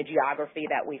given the geography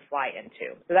that we fly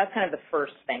into. So that's kind of the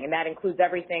first thing, and that includes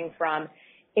everything from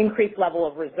increased level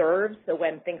of reserves, so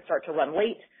when things start to run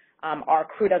late, our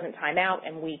crew doesn't time out,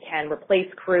 and we can replace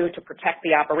crew to protect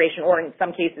the operation, or in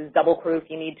some cases, double crew if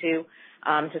you need to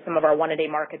some of our one-a-day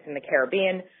markets in the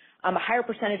Caribbean. A higher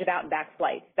percentage of out and back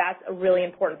flights. That's a really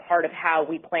important part of how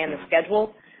we plan the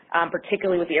schedule,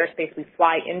 particularly with the airspace we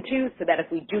fly into, so that if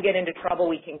we do get into trouble,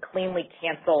 we can cleanly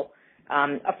cancel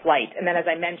a flight. And then, as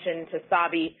I mentioned to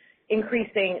Savi,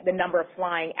 increasing the number of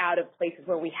flying out of places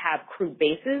where we have crew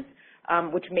bases,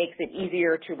 which makes it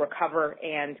easier to recover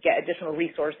and get additional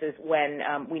resources when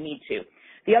we need to.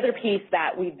 The other piece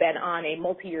that we've been on a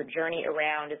multi-year journey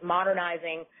around is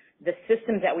modernizing the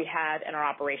systems that we have in our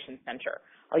operations center.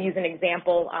 I'll use an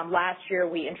example. Last year,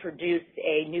 we introduced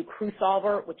a new crew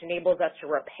solver, which enables us to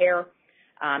repair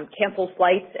canceled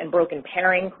flights and broken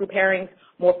crew pairings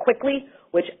more quickly,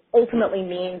 which ultimately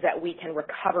means that we can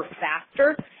recover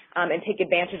faster and take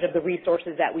advantage of the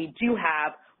resources that we do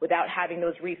have without having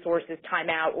those resources time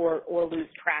out or lose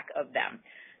track of them.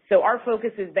 So our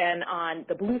focus has been on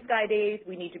the blue sky days.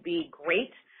 We need to be great.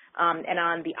 And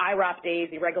on the IROP days,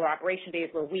 the irregular operation days,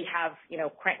 where we have,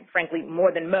 frankly,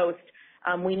 more than most,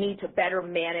 we need to better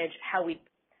manage how we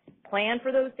plan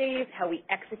for those days, how we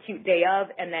execute day of,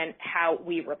 and then how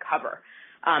we recover.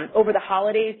 Over the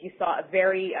holidays, you saw a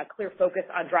very clear focus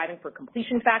on driving for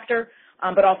completion factor,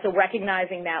 but also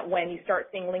recognizing that when you start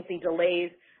seeing lengthy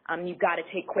delays, you've got to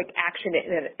take quick action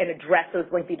and address those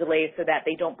lengthy delays so that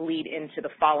they don't bleed into the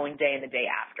following day and the day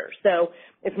after. So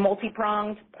it's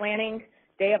multi-pronged planning,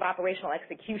 day of operational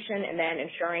execution, and then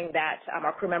ensuring that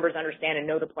our crew members understand and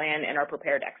know the plan and are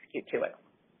prepared to execute to it.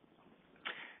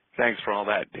 Thanks for all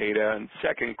that data. And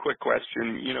second quick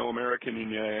question,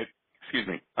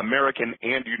 American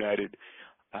and United,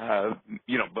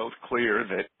 both clear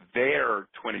that their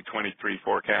 2023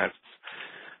 forecasts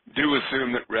do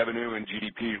assume that revenue and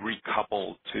GDP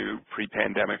recouple to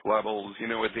pre-pandemic levels.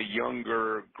 As a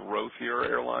younger, growthier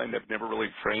airline, they've never really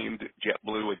framed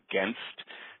JetBlue against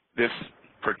this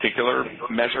particular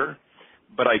measure,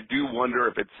 but I do wonder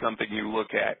if it's something you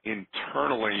look at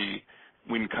internally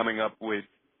when coming up with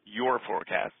your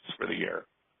forecasts for the year.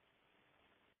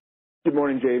 Good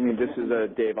morning, Jamie. This is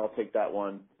Dave. I'll take that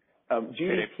one.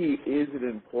 GDP is an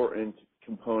important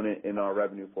component in our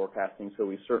revenue forecasting, so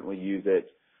we certainly use it.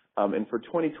 And for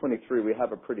 2023, we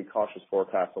have a pretty cautious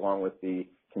forecast along with the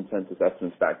consensus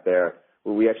estimates back there,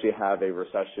 where we actually have a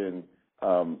recession,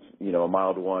 a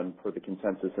mild one for the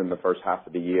consensus in the first half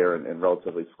of the year and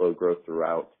relatively slow growth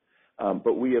throughout.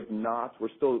 But we're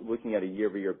still looking at a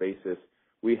year-over-year basis.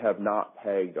 We have not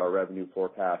pegged our revenue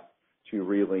forecast to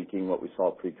relinking what we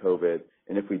saw pre-COVID.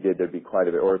 And if we did, there'd be quite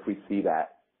a bit, or if we see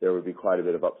that, there would be quite a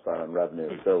bit of upside on revenue.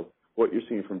 So what you're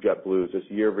seeing from JetBlue is just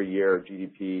year-over-year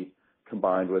GDP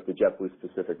combined with the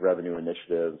JetBlue-specific revenue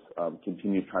initiatives,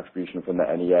 continued contribution from the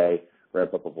NEA,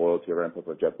 ramp-up of loyalty, ramp-up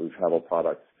of JetBlue travel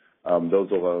products. Those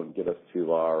alone get us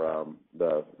to our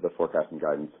the forecasting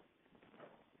guidance.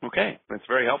 Okay, that's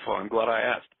very helpful. I'm glad I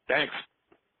asked. Thanks.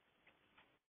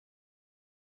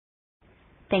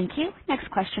 Thank you.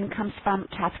 Next question comes from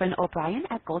Catherine O'Brien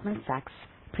at Goldman Sachs.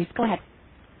 Please go ahead.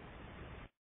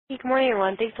 Hey, good morning,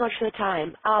 everyone. Thanks so much for the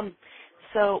time.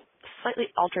 So slightly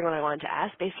altering what I wanted to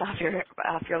ask based off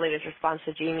your latest response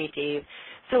to Jamie, Dave.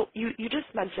 So you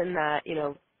just mentioned that,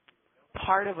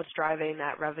 part of what's driving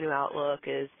that revenue outlook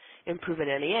is improvement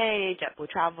in NEA, JetBlue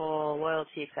travel,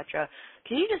 loyalty, et cetera.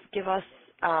 Can you just give us,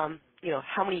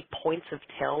 how many points of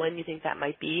tailwind you think that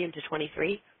might be into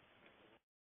 23?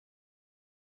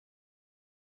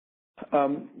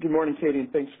 Good morning, Katie,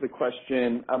 and thanks for the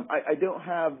question. I don't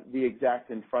have the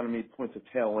exact in front of me points of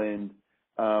tailwind.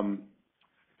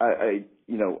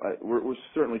 We're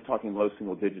certainly talking low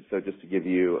single digits, though, just to give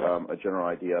you a general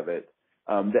idea of it.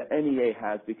 The NEA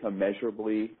has become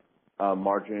measurably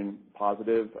margin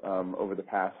positive over the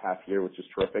past half year, which is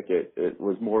terrific. It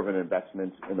was more of an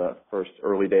investment in the first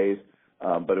early days,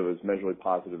 but it was measurably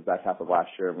positive back half of last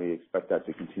year, and we expect that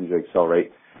to continue to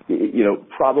accelerate.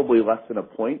 Probably less than a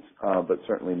point, but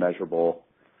certainly measurable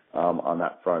on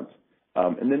that front.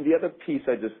 And then the other piece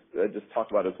I just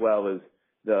talked about as well is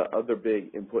the other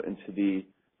big input into the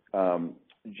into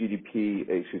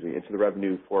the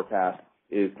revenue forecast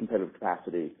is competitive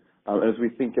capacity. As we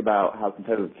think about how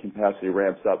competitive capacity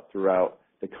ramps up throughout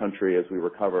the country as we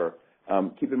recover,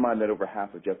 keep in mind that over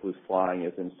half of JetBlue's flying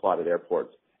is in slotted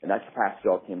airports, and that capacity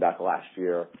all came back last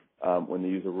year when the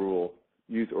use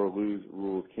or lose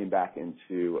rules came back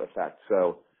into effect.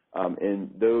 So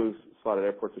in those slotted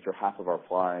airports, which are half of our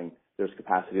flying, there's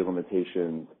capacity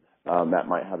limitations that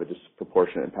might have a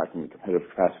disproportionate impact on the competitive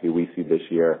capacity we see this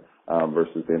year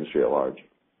versus the industry at large.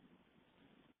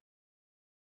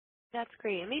 That's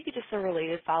great. And maybe just a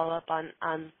related follow-up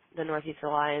on the Northeast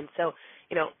Alliance. So,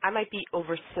 I might be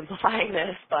oversimplifying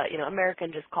this, but,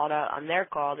 American just called out on their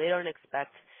call. They don't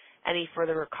expect any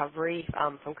further recovery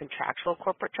from contractual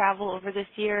corporate travel over this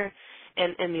year.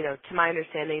 And to my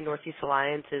understanding, Northeast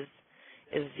Alliance is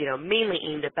mainly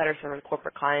aimed at better serving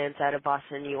corporate clients out of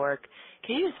Boston and New York.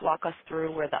 Can you just walk us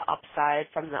through where the upside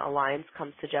from the alliance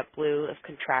comes to JetBlue if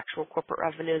contractual corporate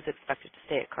revenue is expected to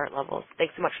stay at current levels?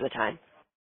 Thanks so much for the time.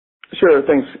 Sure.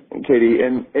 Thanks, Katie.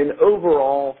 And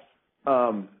overall,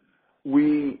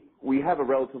 we have a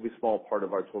relatively small part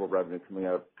of our total revenue coming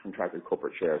out of contracted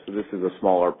corporate shares. So this is a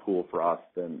smaller pool for us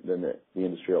than the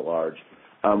industry at large.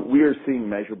 We are seeing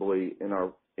measurably in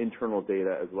our internal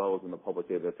data as well as in the public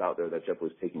data that's out there that JetBlue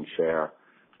is taking share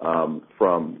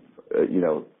from,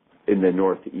 in the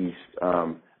Northeast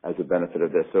as a benefit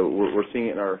of this. So we're seeing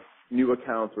it in our new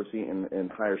accounts. We're seeing it in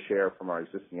higher share from our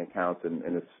existing accounts, and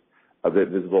it's a bit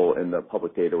visible in the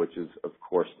public data, which is, of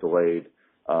course, delayed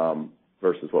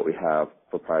versus what we have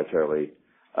proprietarily.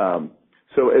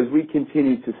 So as we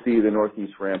continue to see the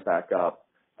Northeast ramp back up,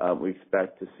 we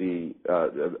expect to see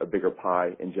a bigger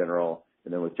pie in general,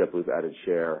 and then with JetBlue's added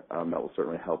share, that will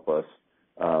certainly help us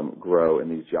grow in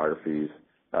these geographies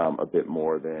a bit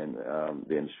more than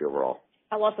the industry overall.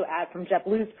 I'll also add from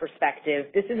JetBlue's perspective,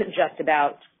 this isn't just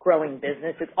about growing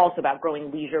business. It's also about growing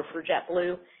leisure for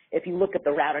JetBlue. If you look at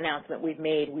the route announcement we've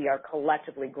made, we are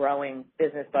collectively growing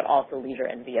business, but also leisure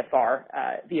and VFR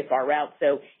routes.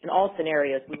 So in all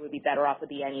scenarios, we would be better off with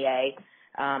the NEA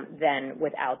than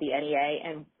without the NEA,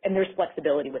 and there's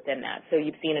flexibility within that. So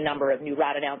you've seen a number of new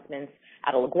route announcements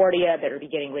out of LaGuardia that are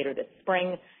beginning later this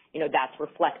spring. That's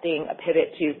reflecting a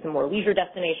pivot to some more leisure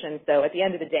destinations. So at the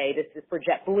end of the day, this is for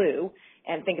JetBlue,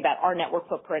 and think about our network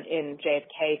footprint in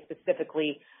JFK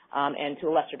specifically, and to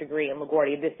a lesser degree in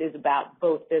LaGuardia. This is about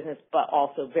both business, but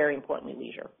also very importantly,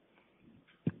 leisure.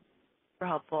 Super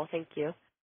helpful. Thank you.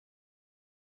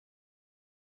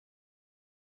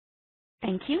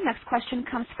 Thank you. Next question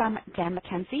comes from Dan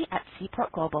McKenzie at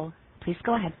Seaport Global. Please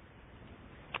go ahead.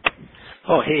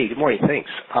 Oh, hey, good morning. Thanks.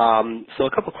 So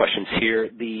a couple questions here.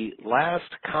 The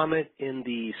last comment in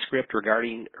the script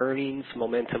regarding earnings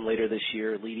momentum later this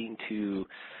year leading to,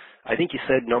 I think you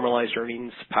said normalized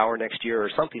earnings power next year or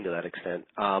something to that extent.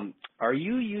 Are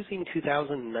you using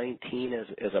 2019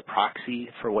 as a proxy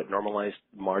for what normalized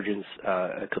margins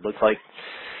could look like?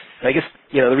 And I guess,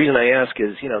 the reason I ask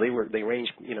is, they range,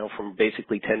 from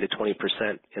basically 10 to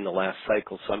 20% in the last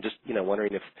cycle. So I'm just,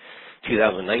 wondering if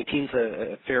 2019 is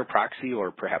a fair proxy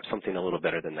or perhaps something a little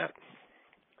better than that.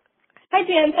 Hi,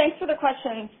 Dan. Thanks for the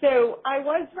question. So I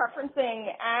was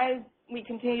referencing as we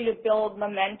continue to build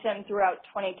momentum throughout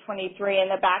 2023 in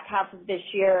the back half of this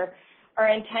year, our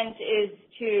intent is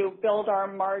to build our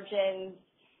margins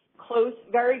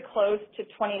very close to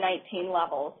 2019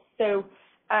 levels. So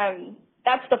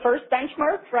that's the first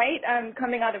benchmark, right?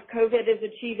 Coming out of COVID is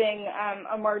achieving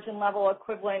a margin level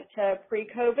equivalent to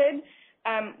pre-COVID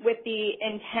with the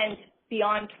intent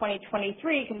beyond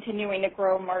 2023, continuing to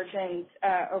grow margins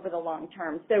over the long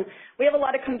term. So we have a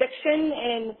lot of conviction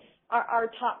in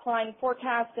our top line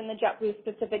forecast and the JetBlue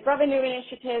specific revenue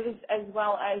initiatives, as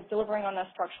well as delivering on the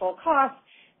structural costs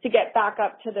to get back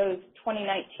up to those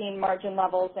 2019 margin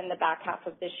levels in the back half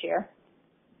of this year.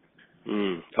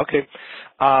 Okay.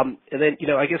 And then,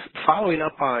 I guess following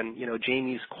up on,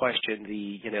 Jamie's question,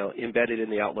 embedded in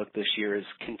the outlook this year is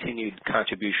continued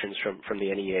contributions from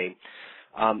the NEA.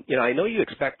 I know you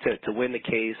expect to win the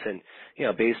case, and,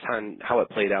 based on how it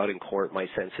played out in court, my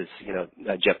sense is,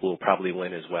 JetBlue will probably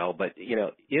win as well. But,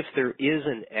 if there is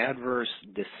an adverse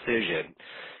decision,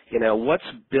 what's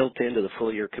built into the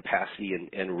full year capacity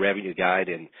and revenue guide,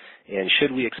 and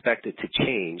should we expect it to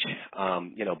change,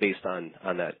 based on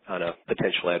a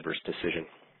potential adverse decision?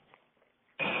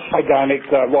 Hi, Dan. It's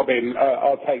Robin.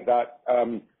 I'll take that.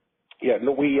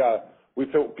 Look, we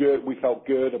felt good. We felt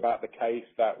good about the case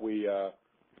that we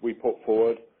put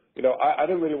forward. I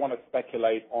don't really want to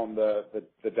speculate on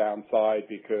the downside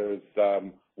because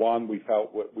one, we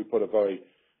felt we put a very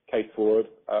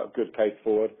good case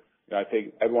forward. I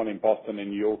think everyone in Boston and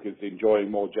New York is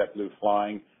enjoying more JetBlue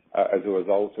flying as a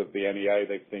result of the NEA.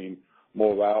 They've seen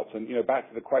more routes. And, back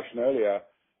to the question earlier,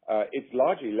 it's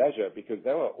largely leisure because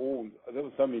there were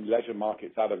so many leisure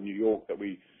markets out of New York that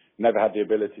we never had the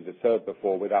ability to serve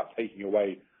before without taking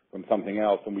away from something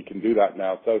else, and we can do that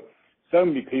now. So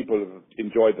many people have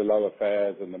enjoyed the lower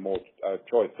fares and the more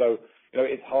choice. So,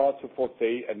 it's hard to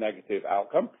foresee a negative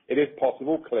outcome. It is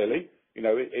possible, clearly.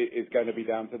 It's going to be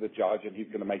down to the judge, and he's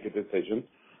going to make a decision.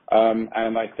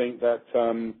 And I think that,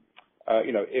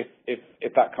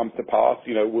 if that comes to pass,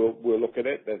 we'll look at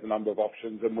it. There's a number of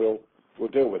options, and we'll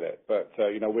deal with it. But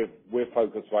we're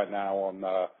focused right now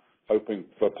on hoping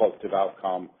for a positive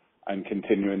outcome and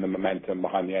continuing the momentum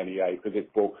behind the NEA because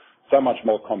it's brought so much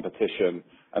more competition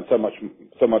and so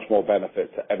much more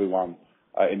benefit to everyone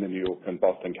in the New York and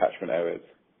Boston catchment areas.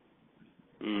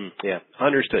 Yeah,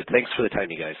 understood. Thanks for the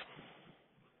time, you guys.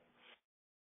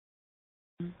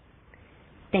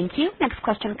 Thank you. Next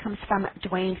question comes from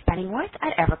Duane Pfennigwerth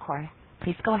at Evercore.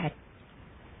 Please go ahead.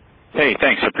 Hey,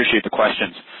 thanks. I appreciate the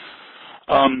questions.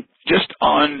 Just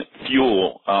on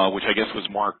fuel, which I guess was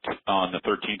marked on the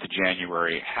 13th of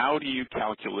January, how do you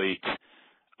calculate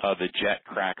the jet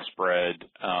crack spread?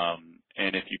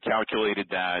 And if you calculated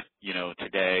that,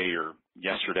 today or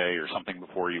yesterday or something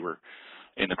before you were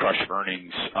in the crush of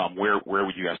earnings, where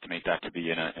would you estimate that to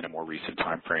be in a more recent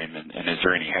time frame? And is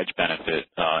there any hedge benefit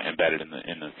embedded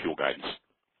in the fuel guidance?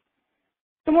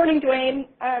 Good morning, Duane.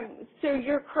 So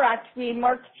you're correct. We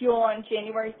marked fuel on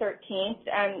January 13th,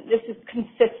 and this is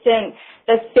consistent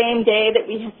the same day that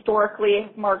we historically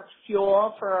have marked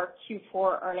fuel for our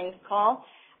Q4 earnings call.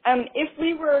 If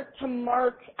we were to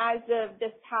mark as of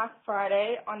this past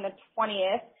Friday on the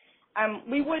 20th,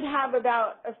 we would have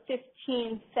about a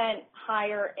 15-cent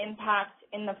higher impact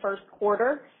in the first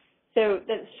quarter. So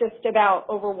that's just about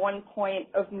over 1 point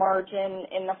of margin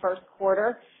in the first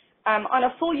quarter. On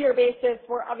a full year basis,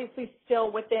 we're obviously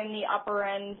still within the upper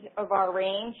end of our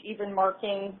range, even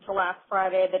marking to last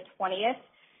Friday, the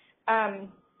 20th.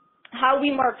 How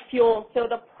we mark fuel, so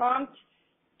the prompt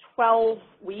 12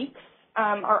 weeks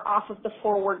are off of the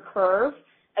forward curve.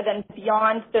 And then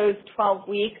beyond those 12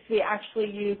 weeks, we actually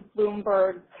use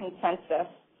Bloomberg consensus.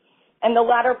 And the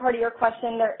latter part of your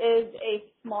question, there is a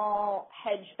small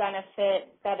hedge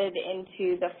benefit embedded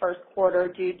into the first quarter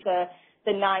due to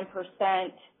the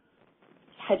 9%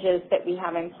 hedges that we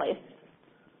have in place.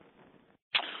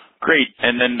 Great.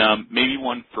 And then maybe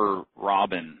one for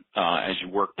Robin, as you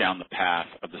work down the path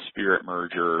of the Spirit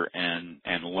merger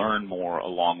and learn more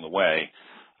along the way,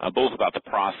 both about the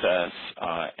process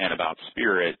and about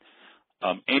Spirit.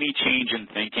 Any change in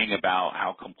thinking about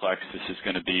how complex this is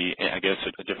going to be? I guess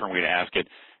a different way to ask it,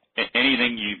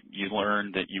 anything you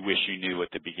learned that you wish you knew at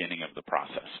the beginning of the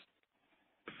process?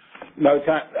 No,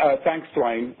 thanks,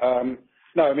 Duane.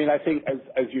 No, I mean, I think,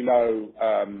 as you know,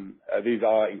 these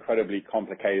are incredibly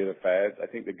complicated affairs. I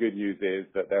think the good news is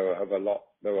that there were a lot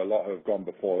who have gone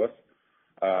before us.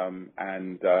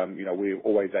 We're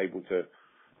always able to,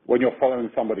 when you're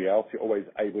following somebody else, you're always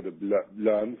able to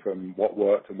learn from what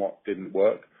worked and what didn't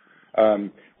work.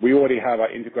 We already have our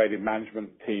integrated management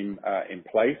team in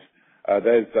place.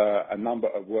 There's a number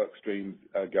of work streams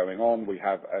going on. We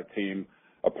have a team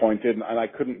appointed, and I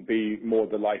couldn't be more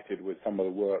delighted with some of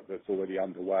the work that's already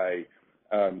underway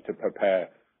to prepare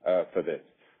for this.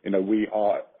 We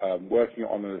are working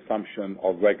on an assumption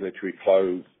of regulatory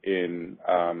close in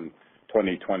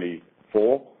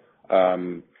 2024.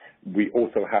 We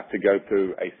also have to go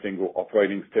through a single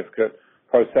operating certificate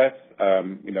process.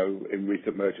 In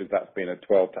recent mergers, that's been a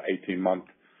 12 to 18 month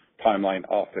timeline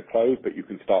after close, but you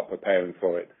can start preparing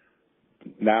for it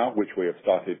now, which we have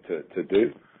started to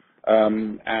do.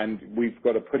 And we've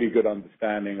got a pretty good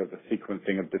understanding of the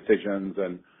sequencing of decisions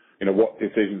and, what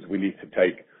decisions we need to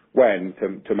take when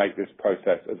to make this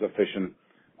process as efficient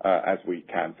as we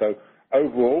can. So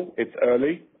overall, it's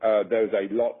early. There's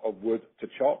a lot of wood to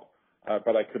chop,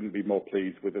 but I couldn't be more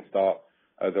pleased with the start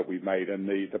that we've made. And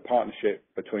the partnership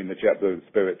between the JetBlue and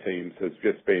Spirit teams has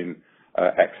just been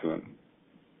excellent.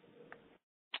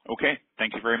 Okay.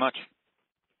 Thank you very much.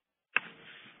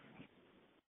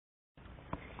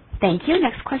 Thank you.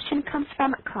 Next question comes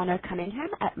from Connor Cunningham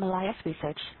at Melius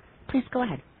Research. Please go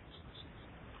ahead.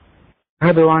 Hi,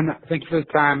 everyone. Thank you for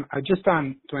the time. Just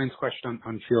on Dwayne's question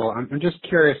on fuel, I'm just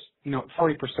curious,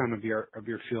 40% of your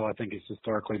fuel, I think, has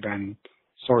historically been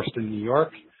sourced in New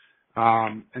York.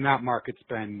 And that market's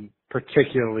been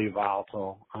particularly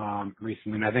volatile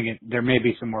recently. And I think there may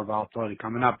be some more volatility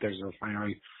coming up. There's a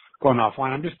refinery going offline.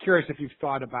 I'm just curious if you've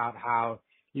thought about how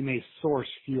you may source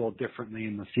fuel differently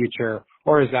in the future,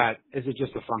 or is it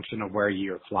just a function of where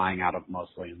you're flying out of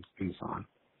mostly and so on?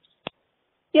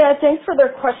 Yeah, thanks for the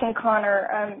question,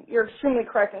 Connor. You're extremely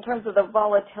correct. In terms of the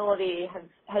volatility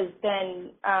has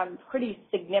been pretty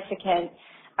significant.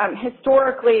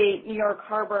 Historically, New York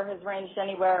Harbor has ranged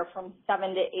anywhere from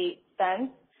 7 to 8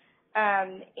 cents.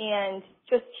 And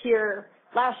just here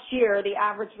last year, the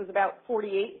average was about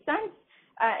 48 cents.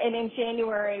 And in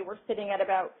January, we're sitting at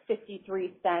about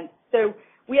 53 cents. So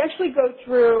we actually go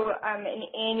through an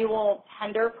annual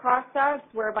tender process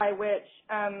whereby which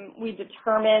we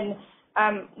determine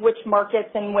which markets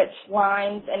and which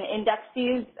lines and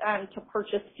indexes to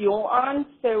purchase fuel on.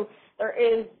 So there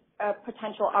is a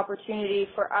potential opportunity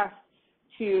for us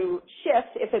to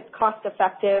shift, if it's cost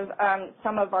effective,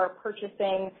 some of our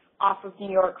purchasing off of New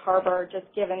York Harbor, just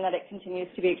given that it continues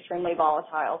to be extremely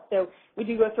volatile. So we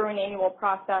do go through an annual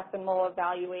process, and we'll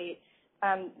evaluate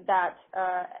that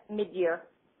mid-year.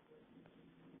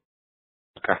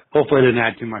 Okay. Hopefully, it didn't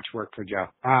add too much work for Joe.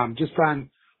 Just on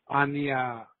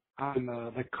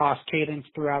the cost cadence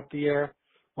throughout the year,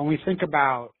 when we think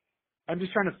about, I'm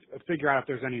just trying to figure out if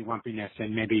there's any lumpiness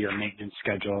in maybe your maintenance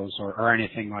schedules or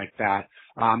anything like that.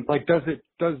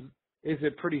 Is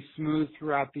it pretty smooth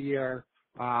throughout the year?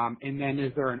 And then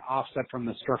is there an offset from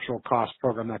the structural cost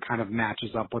program that kind of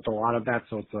matches up with a lot of that?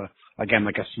 So it's again,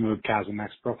 like a smooth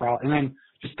CASM-ex profile. And then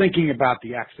just thinking about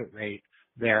the exit rate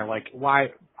there,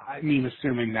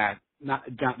 assuming that, not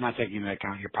taking into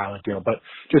account your pilot deal, but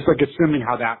just assuming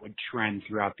how that would trend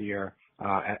throughout the year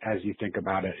as you think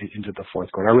about it into the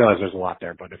fourth quarter. I realize there's a lot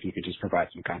there, but if you could just provide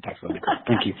some context, that'd be great.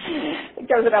 Thank you.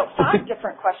 There was about 5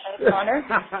 different questions, Connor.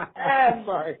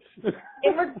 Sorry.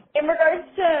 In regards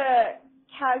to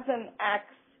CASM-ex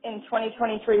in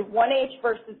 2023, 1H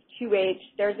versus 2H,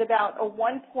 there's about a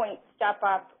 1-point step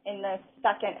up in the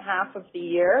second half of the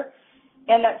year,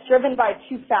 and that's driven by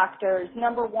 2 factors.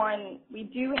 Number one, we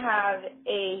do have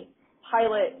a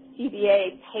pilot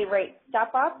CBA pay rate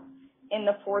step up in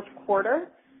the fourth quarter,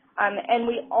 and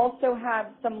we also have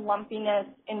some lumpiness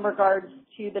in regards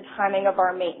to the timing of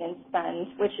our maintenance spend,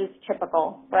 which is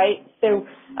typical, right? So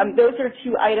those are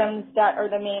 2 items that are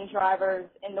the main drivers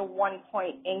in the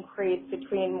 1-point increase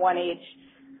between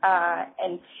 1H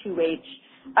and 2H.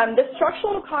 The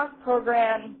structural cost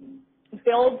program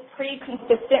builds pretty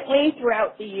consistently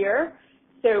throughout the year.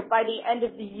 So by the end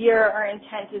of the year, our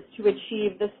intent is to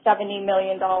achieve the $70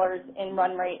 million in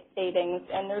run rate savings,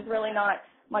 and there's really not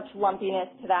much lumpiness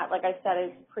to that. Like I said,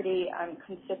 it's pretty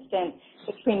consistent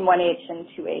between 1H and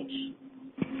 2H.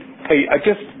 Hey,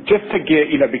 just to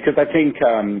get, because I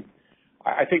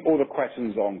think all the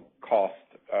questions on cost,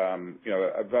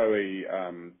 are very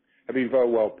have been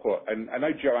very well put. And I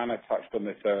know Joanna touched on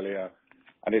this earlier,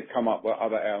 and it's come up with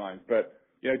other airlines. But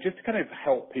just to kind of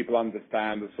help people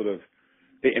understand the sort of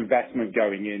the investment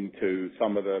going into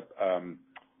some of the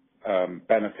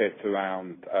benefits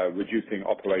around reducing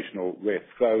operational risk.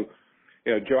 So,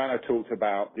 Joanna talked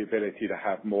about the ability to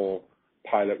have more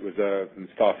pilot reserves and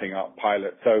starting up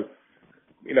pilots. So,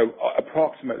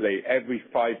 approximately every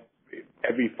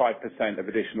 5% of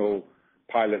additional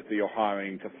pilots that you're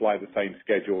hiring to fly the same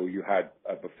schedule you had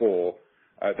before,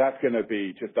 that's going to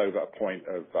be just over a point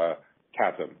of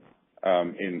CASM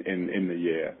in the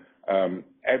year.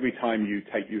 Every time you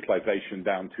take utilization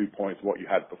down 2 points what you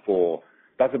had before,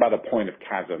 that's about a point of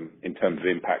CASM in terms of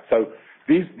impact. So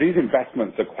these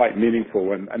investments are quite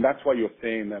meaningful, and that's why you're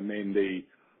seeing them in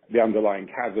the underlying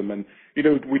CASM. And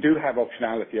we do have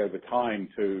optionality over time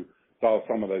to dial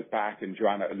some of those back, and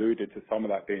Joanna alluded to some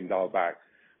of that being dialed back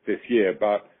this year.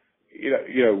 But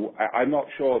I'm not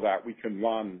sure that we can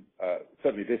run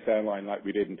certainly this airline like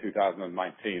we did in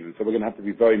 2019. And so we're going to have to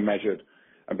be very measured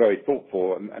and very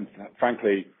thoughtful and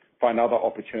frankly, find other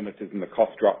opportunities in the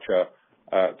cost structure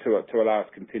to allow us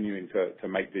continuing to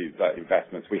make these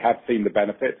investments. We have seen the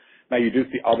benefit. Now, you do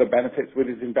see other benefits with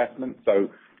these investments. So,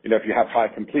 if you have higher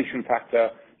completion factor,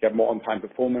 you have more on-time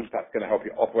performance, that's going to help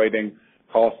your operating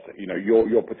costs.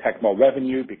 You'll protect more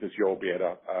revenue because you'll be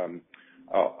able to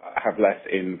have less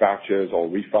in vouchers or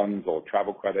refunds or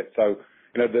travel credits. So,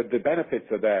 the benefits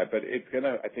are there, but it's going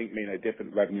to, I think, mean a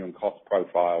different revenue and cost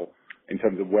profile in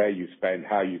terms of where you spend,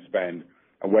 how you spend,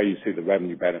 and where you see the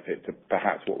revenue benefit to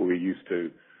perhaps what we were used to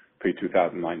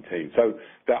pre-2019. So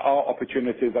there are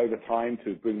opportunities over time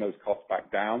to bring those costs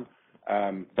back down,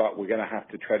 but we're going to have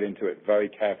to tread into it very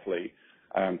carefully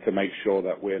to make sure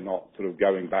that we're not sort of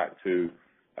going back to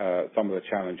some of the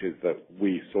challenges that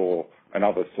we saw and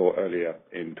others saw earlier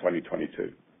in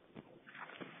 2022.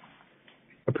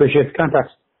 Appreciate the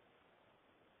context.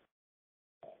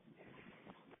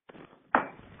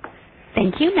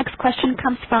 Thank you. Next question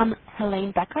comes from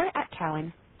Helane Becker at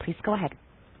Cowen. Please go ahead.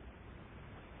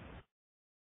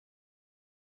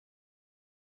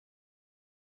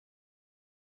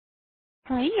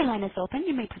 Helane, your line is open.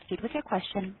 You may proceed with your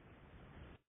question.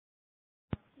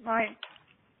 Right.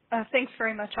 Thanks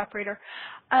very much, operator.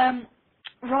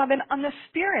 Robin, on the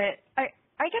Spirit, I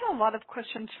get a lot of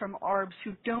questions from ARBs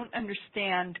who don't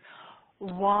understand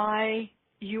why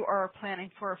you are planning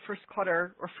for a first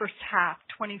quarter or first half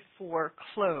 24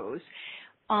 close,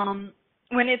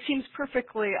 when it seems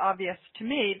perfectly obvious to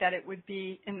me that it would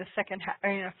be in the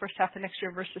first half of next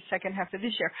year versus second half of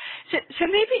this year. So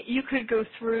maybe you could go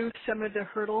through some of the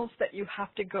hurdles that you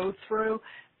have to go through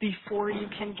before you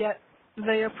can get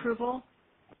the approval.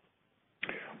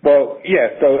 Well,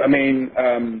 yeah. So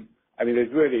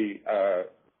there's really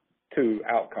two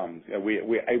outcomes.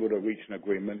 We're able to reach an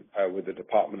agreement with the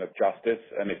Department of Justice,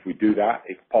 and if we do that,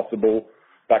 it's possible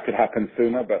that could happen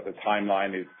sooner, but the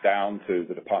timeline is down to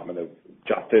the Department of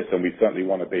Justice, and we certainly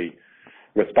want to be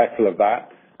respectful of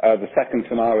that. The second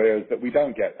scenario is that we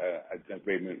don't get an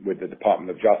agreement with the Department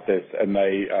of Justice, and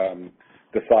they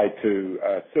decide to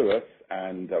sue us,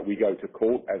 and we go to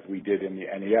court, as we did in the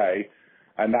NEA,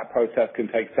 and that process can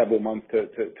take several months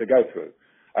to go through.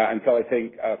 And so I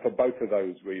think for both of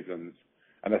those reasons,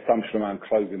 an assumption around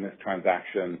closing this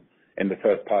transaction in the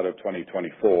first part of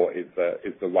 2024 is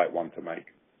the right one to make.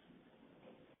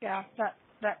 Yeah,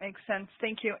 that makes sense.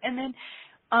 Thank you. And then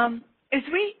as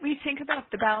we think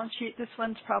about the balance sheet, this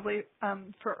one's probably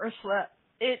for Ursula.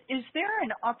 Is there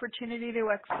an opportunity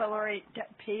to accelerate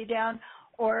debt pay down,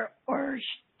 or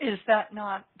is that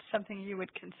not something you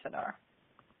would consider?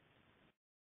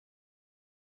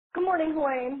 Good morning,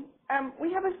 Helane.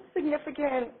 We have a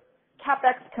significant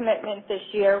CapEx commitment this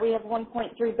year. We have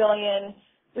 $1.3 billion.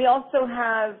 We also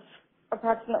have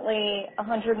approximately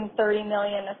 $130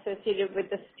 million associated with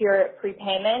the Spirit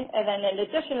prepayment, and then in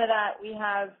addition to that, we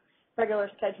have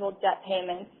regular scheduled debt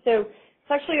payments. So it's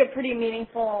actually a pretty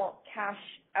meaningful cash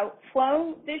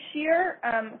outflow this year.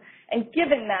 And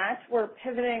given that, we're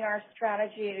pivoting our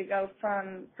strategy to go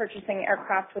from purchasing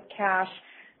aircraft with cash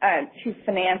to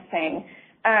financing.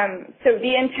 So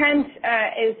the intent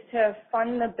is to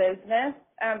fund the business,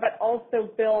 but also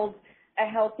build a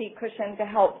healthy cushion to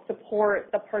help support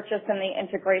the purchase and the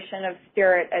integration of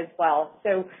Spirit as well.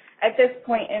 So at this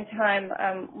point in time,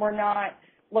 we're not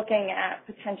looking at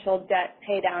potential debt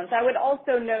pay downs. I would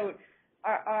also note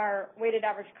our weighted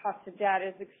average cost of debt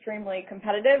is extremely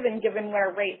competitive, and given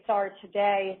where rates are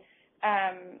today,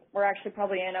 we're actually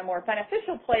probably in a more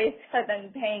beneficial place than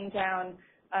paying down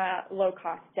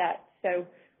low-cost debt. So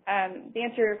the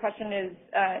answer to your question is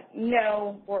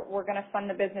no, we're going to fund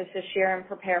the business this year and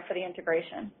prepare for the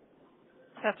integration.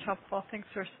 That's helpful. Thanks,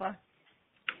 Ursula.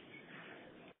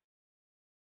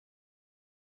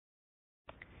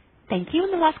 Thank you.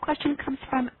 And the last question comes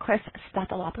from Chris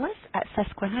Stathoulopoulos at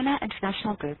Susquehanna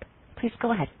International Group. Please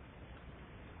go ahead.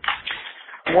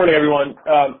 Good morning, everyone.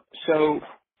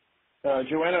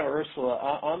 Joanna or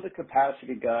Ursula, on the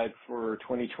capacity guide for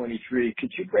 2023,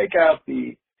 could you break out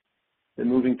the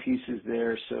moving pieces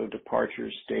there, so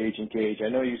departures, stage, and gauge? I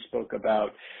know you spoke about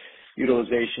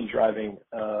utilization driving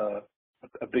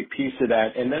a big piece of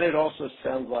that, and then it also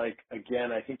sounds like,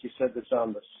 again, I think you said this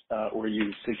on this, or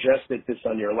you suggested this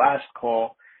on your last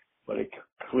call, but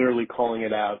clearly calling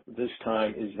it out this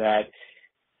time, is that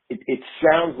it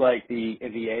sounds like the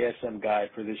ASM guide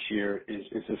for this year is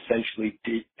essentially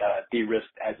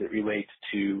de-risked as it relates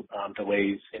to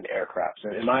delays in aircraft. So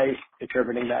am I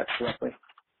interpreting that correctly?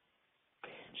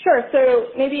 Sure. So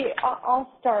maybe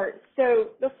I'll start. So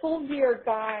the full year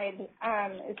guide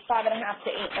is 5.5 to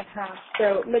 8.5.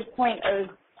 So midpoint of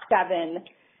 7.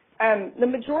 The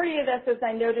majority of this, as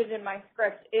I noted in my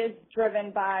script, is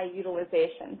driven by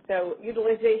utilization. So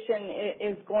utilization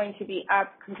is going to be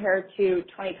up compared to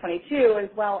 2022 as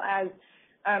well as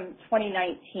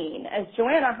 2019. As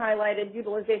Joanna highlighted,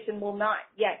 utilization will not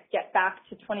yet get back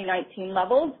to 2019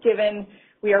 levels given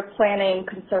we are planning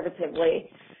conservatively.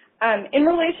 In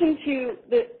relation to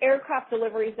the aircraft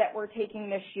deliveries that we're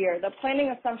taking this year, the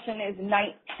planning assumption is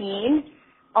 19.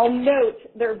 I'll note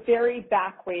they're very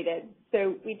back-weighted.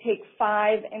 So we take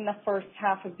 5 in the first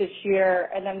half of this year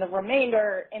and then the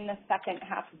remainder in the second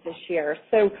half of this year.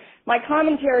 So my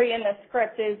commentary in the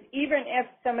script is even if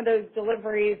some of those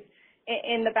deliveries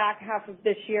in the back half of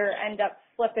this year end up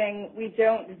slipping, we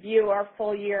don't view our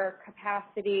full year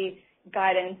capacity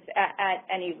guidance at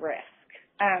any risk.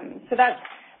 So that's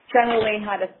generally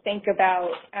how to think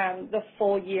about the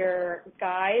full year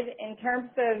guide. In terms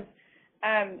of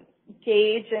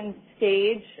gauge and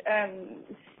stage,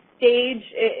 stage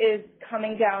is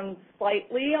coming down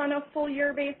slightly on a full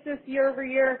year basis year over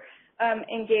year,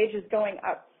 and gauge is going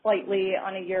up slightly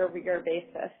on a year over year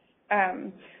basis.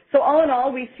 So all in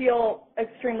all, we feel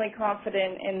extremely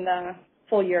confident in the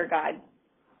full year guide.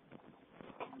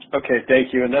 Okay,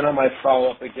 thank you. And then on my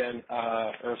follow-up again,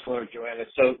 Ursula or Joanna,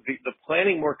 so the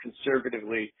planning more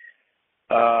conservatively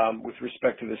with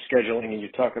respect to the scheduling, and you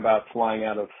talk about flying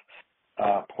out of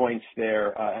points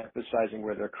there, emphasizing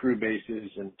where their crew base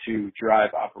is and to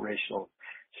drive operational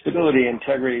stability,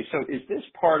 integrity. So is this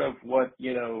part of what,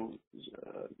 the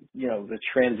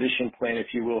transition plan, if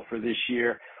you will, for this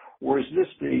year? Or is this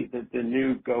the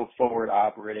new go-forward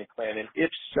operating plan? And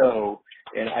if so,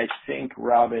 and I think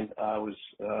Robin was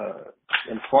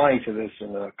implying to this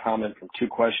in a comment from 2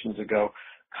 questions ago,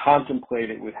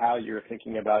 contemplate it with how you're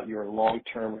thinking about your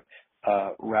long-term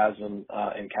RASM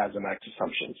and CASM-ex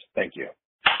assumptions. Thank you.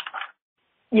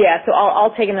 Yeah, so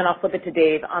I'll take it and then I'll flip it to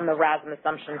Dave on the RASM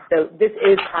assumptions. So this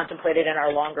is contemplated in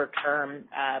our longer-term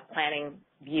planning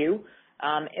view.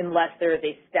 Unless there is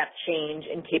a step change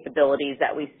in capabilities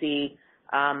that we see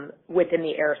within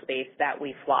the airspace that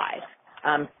we fly.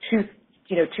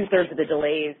 Two-thirds of the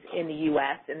delays in the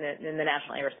U.S., in the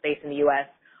national airspace in the U.S.,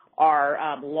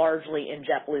 are largely in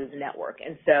JetBlue's network.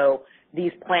 And so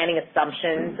these planning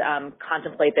assumptions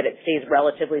contemplate that it stays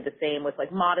relatively the same with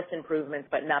like modest improvements,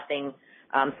 but nothing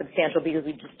substantial because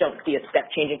we just don't see a step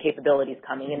change in capabilities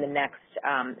coming in the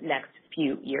next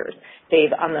few years. Dave,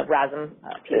 on the RASM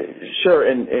piece. Sure,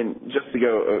 and just to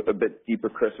go a bit deeper,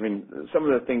 Chris, I mean, some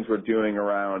of the things we're doing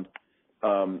around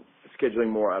scheduling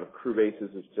more out of crew bases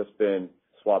has just been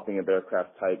swapping of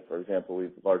aircraft type. For example,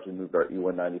 we've largely moved our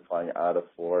E190 flying out of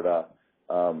Florida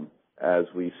as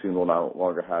we soon will no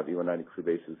longer have E190 crew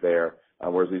bases there,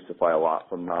 whereas we used to fly a lot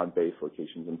from non-base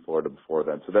locations in Florida before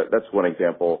then. So that's one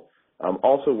example.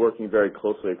 Also working very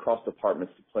closely across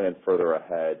departments to plan further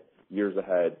ahead, years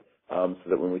ahead, so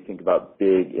that when we think about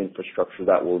big infrastructure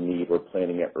that we'll need, we're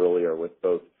planning it earlier with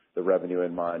both the revenue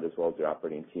in mind as well as the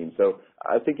operating team. So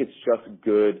I think it's just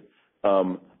good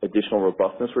additional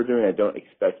robustness we're doing. I don't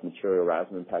expect material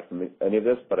RASM impact from any of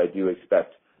this, but I do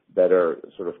expect better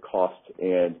sort of cost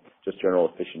and just general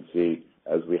efficiency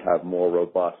as we have more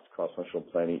robust cross-functional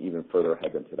planning even further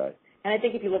ahead than today. And I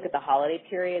think if you look at the holiday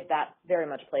period, that very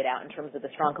much played out in terms of the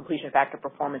strong completion factor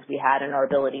performance we had and our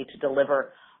ability to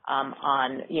deliver on,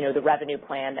 the revenue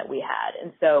plan that we had.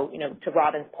 And so, to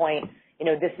Robin's point,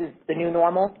 this is the new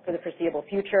normal for the foreseeable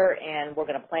future, and we're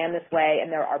going to plan this way,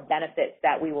 and there are benefits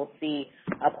that we will see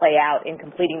play out in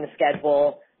completing the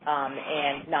schedule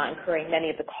and not incurring many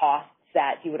of the costs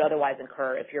that you would otherwise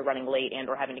incur if you're running late and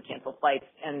or having to cancel flights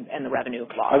and the revenue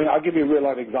loss. I mean, I'll give you a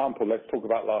real-life example. Let's talk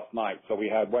about last night. So we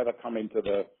had weather come into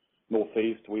the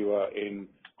Northeast. We were in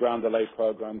ground delay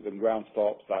programs and ground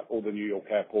stops at all the New York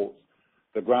airports.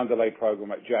 The ground delay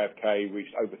program at JFK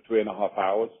reached over 3.5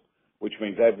 hours, which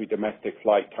means every domestic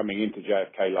flight coming into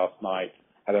JFK last night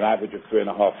had an average of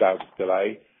 3.5 hours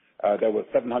delay. There were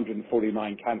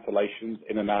 749 cancellations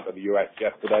in and out of the U.S.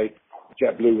 yesterday.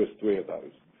 JetBlue was 3 of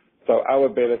those. So our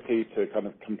ability to kind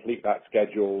of complete that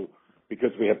schedule,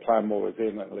 because we had planned more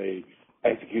resiliently,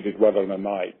 executed well on the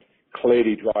night,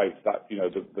 clearly drives that,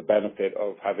 the benefit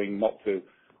of having not to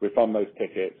refund those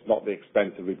tickets, not the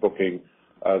expense of rebooking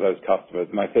those customers.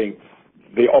 And I think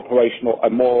a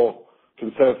more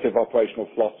conservative operational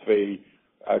philosophy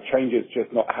changes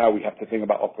just not how we have to think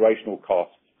about operational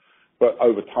costs, but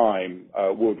over time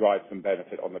will drive some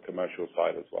benefit on the commercial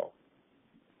side as well.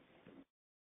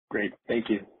 Great. Thank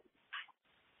you.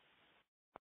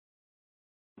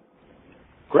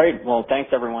 Great. Well,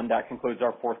 thanks, everyone. That concludes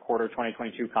our fourth quarter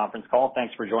 2022 conference call.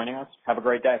 Thanks for joining us. Have a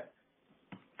great day.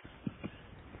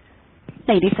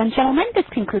 Ladies and gentlemen, this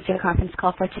concludes your conference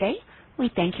call for today.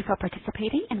 We thank you for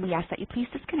participating, and we ask that you please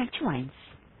disconnect your lines.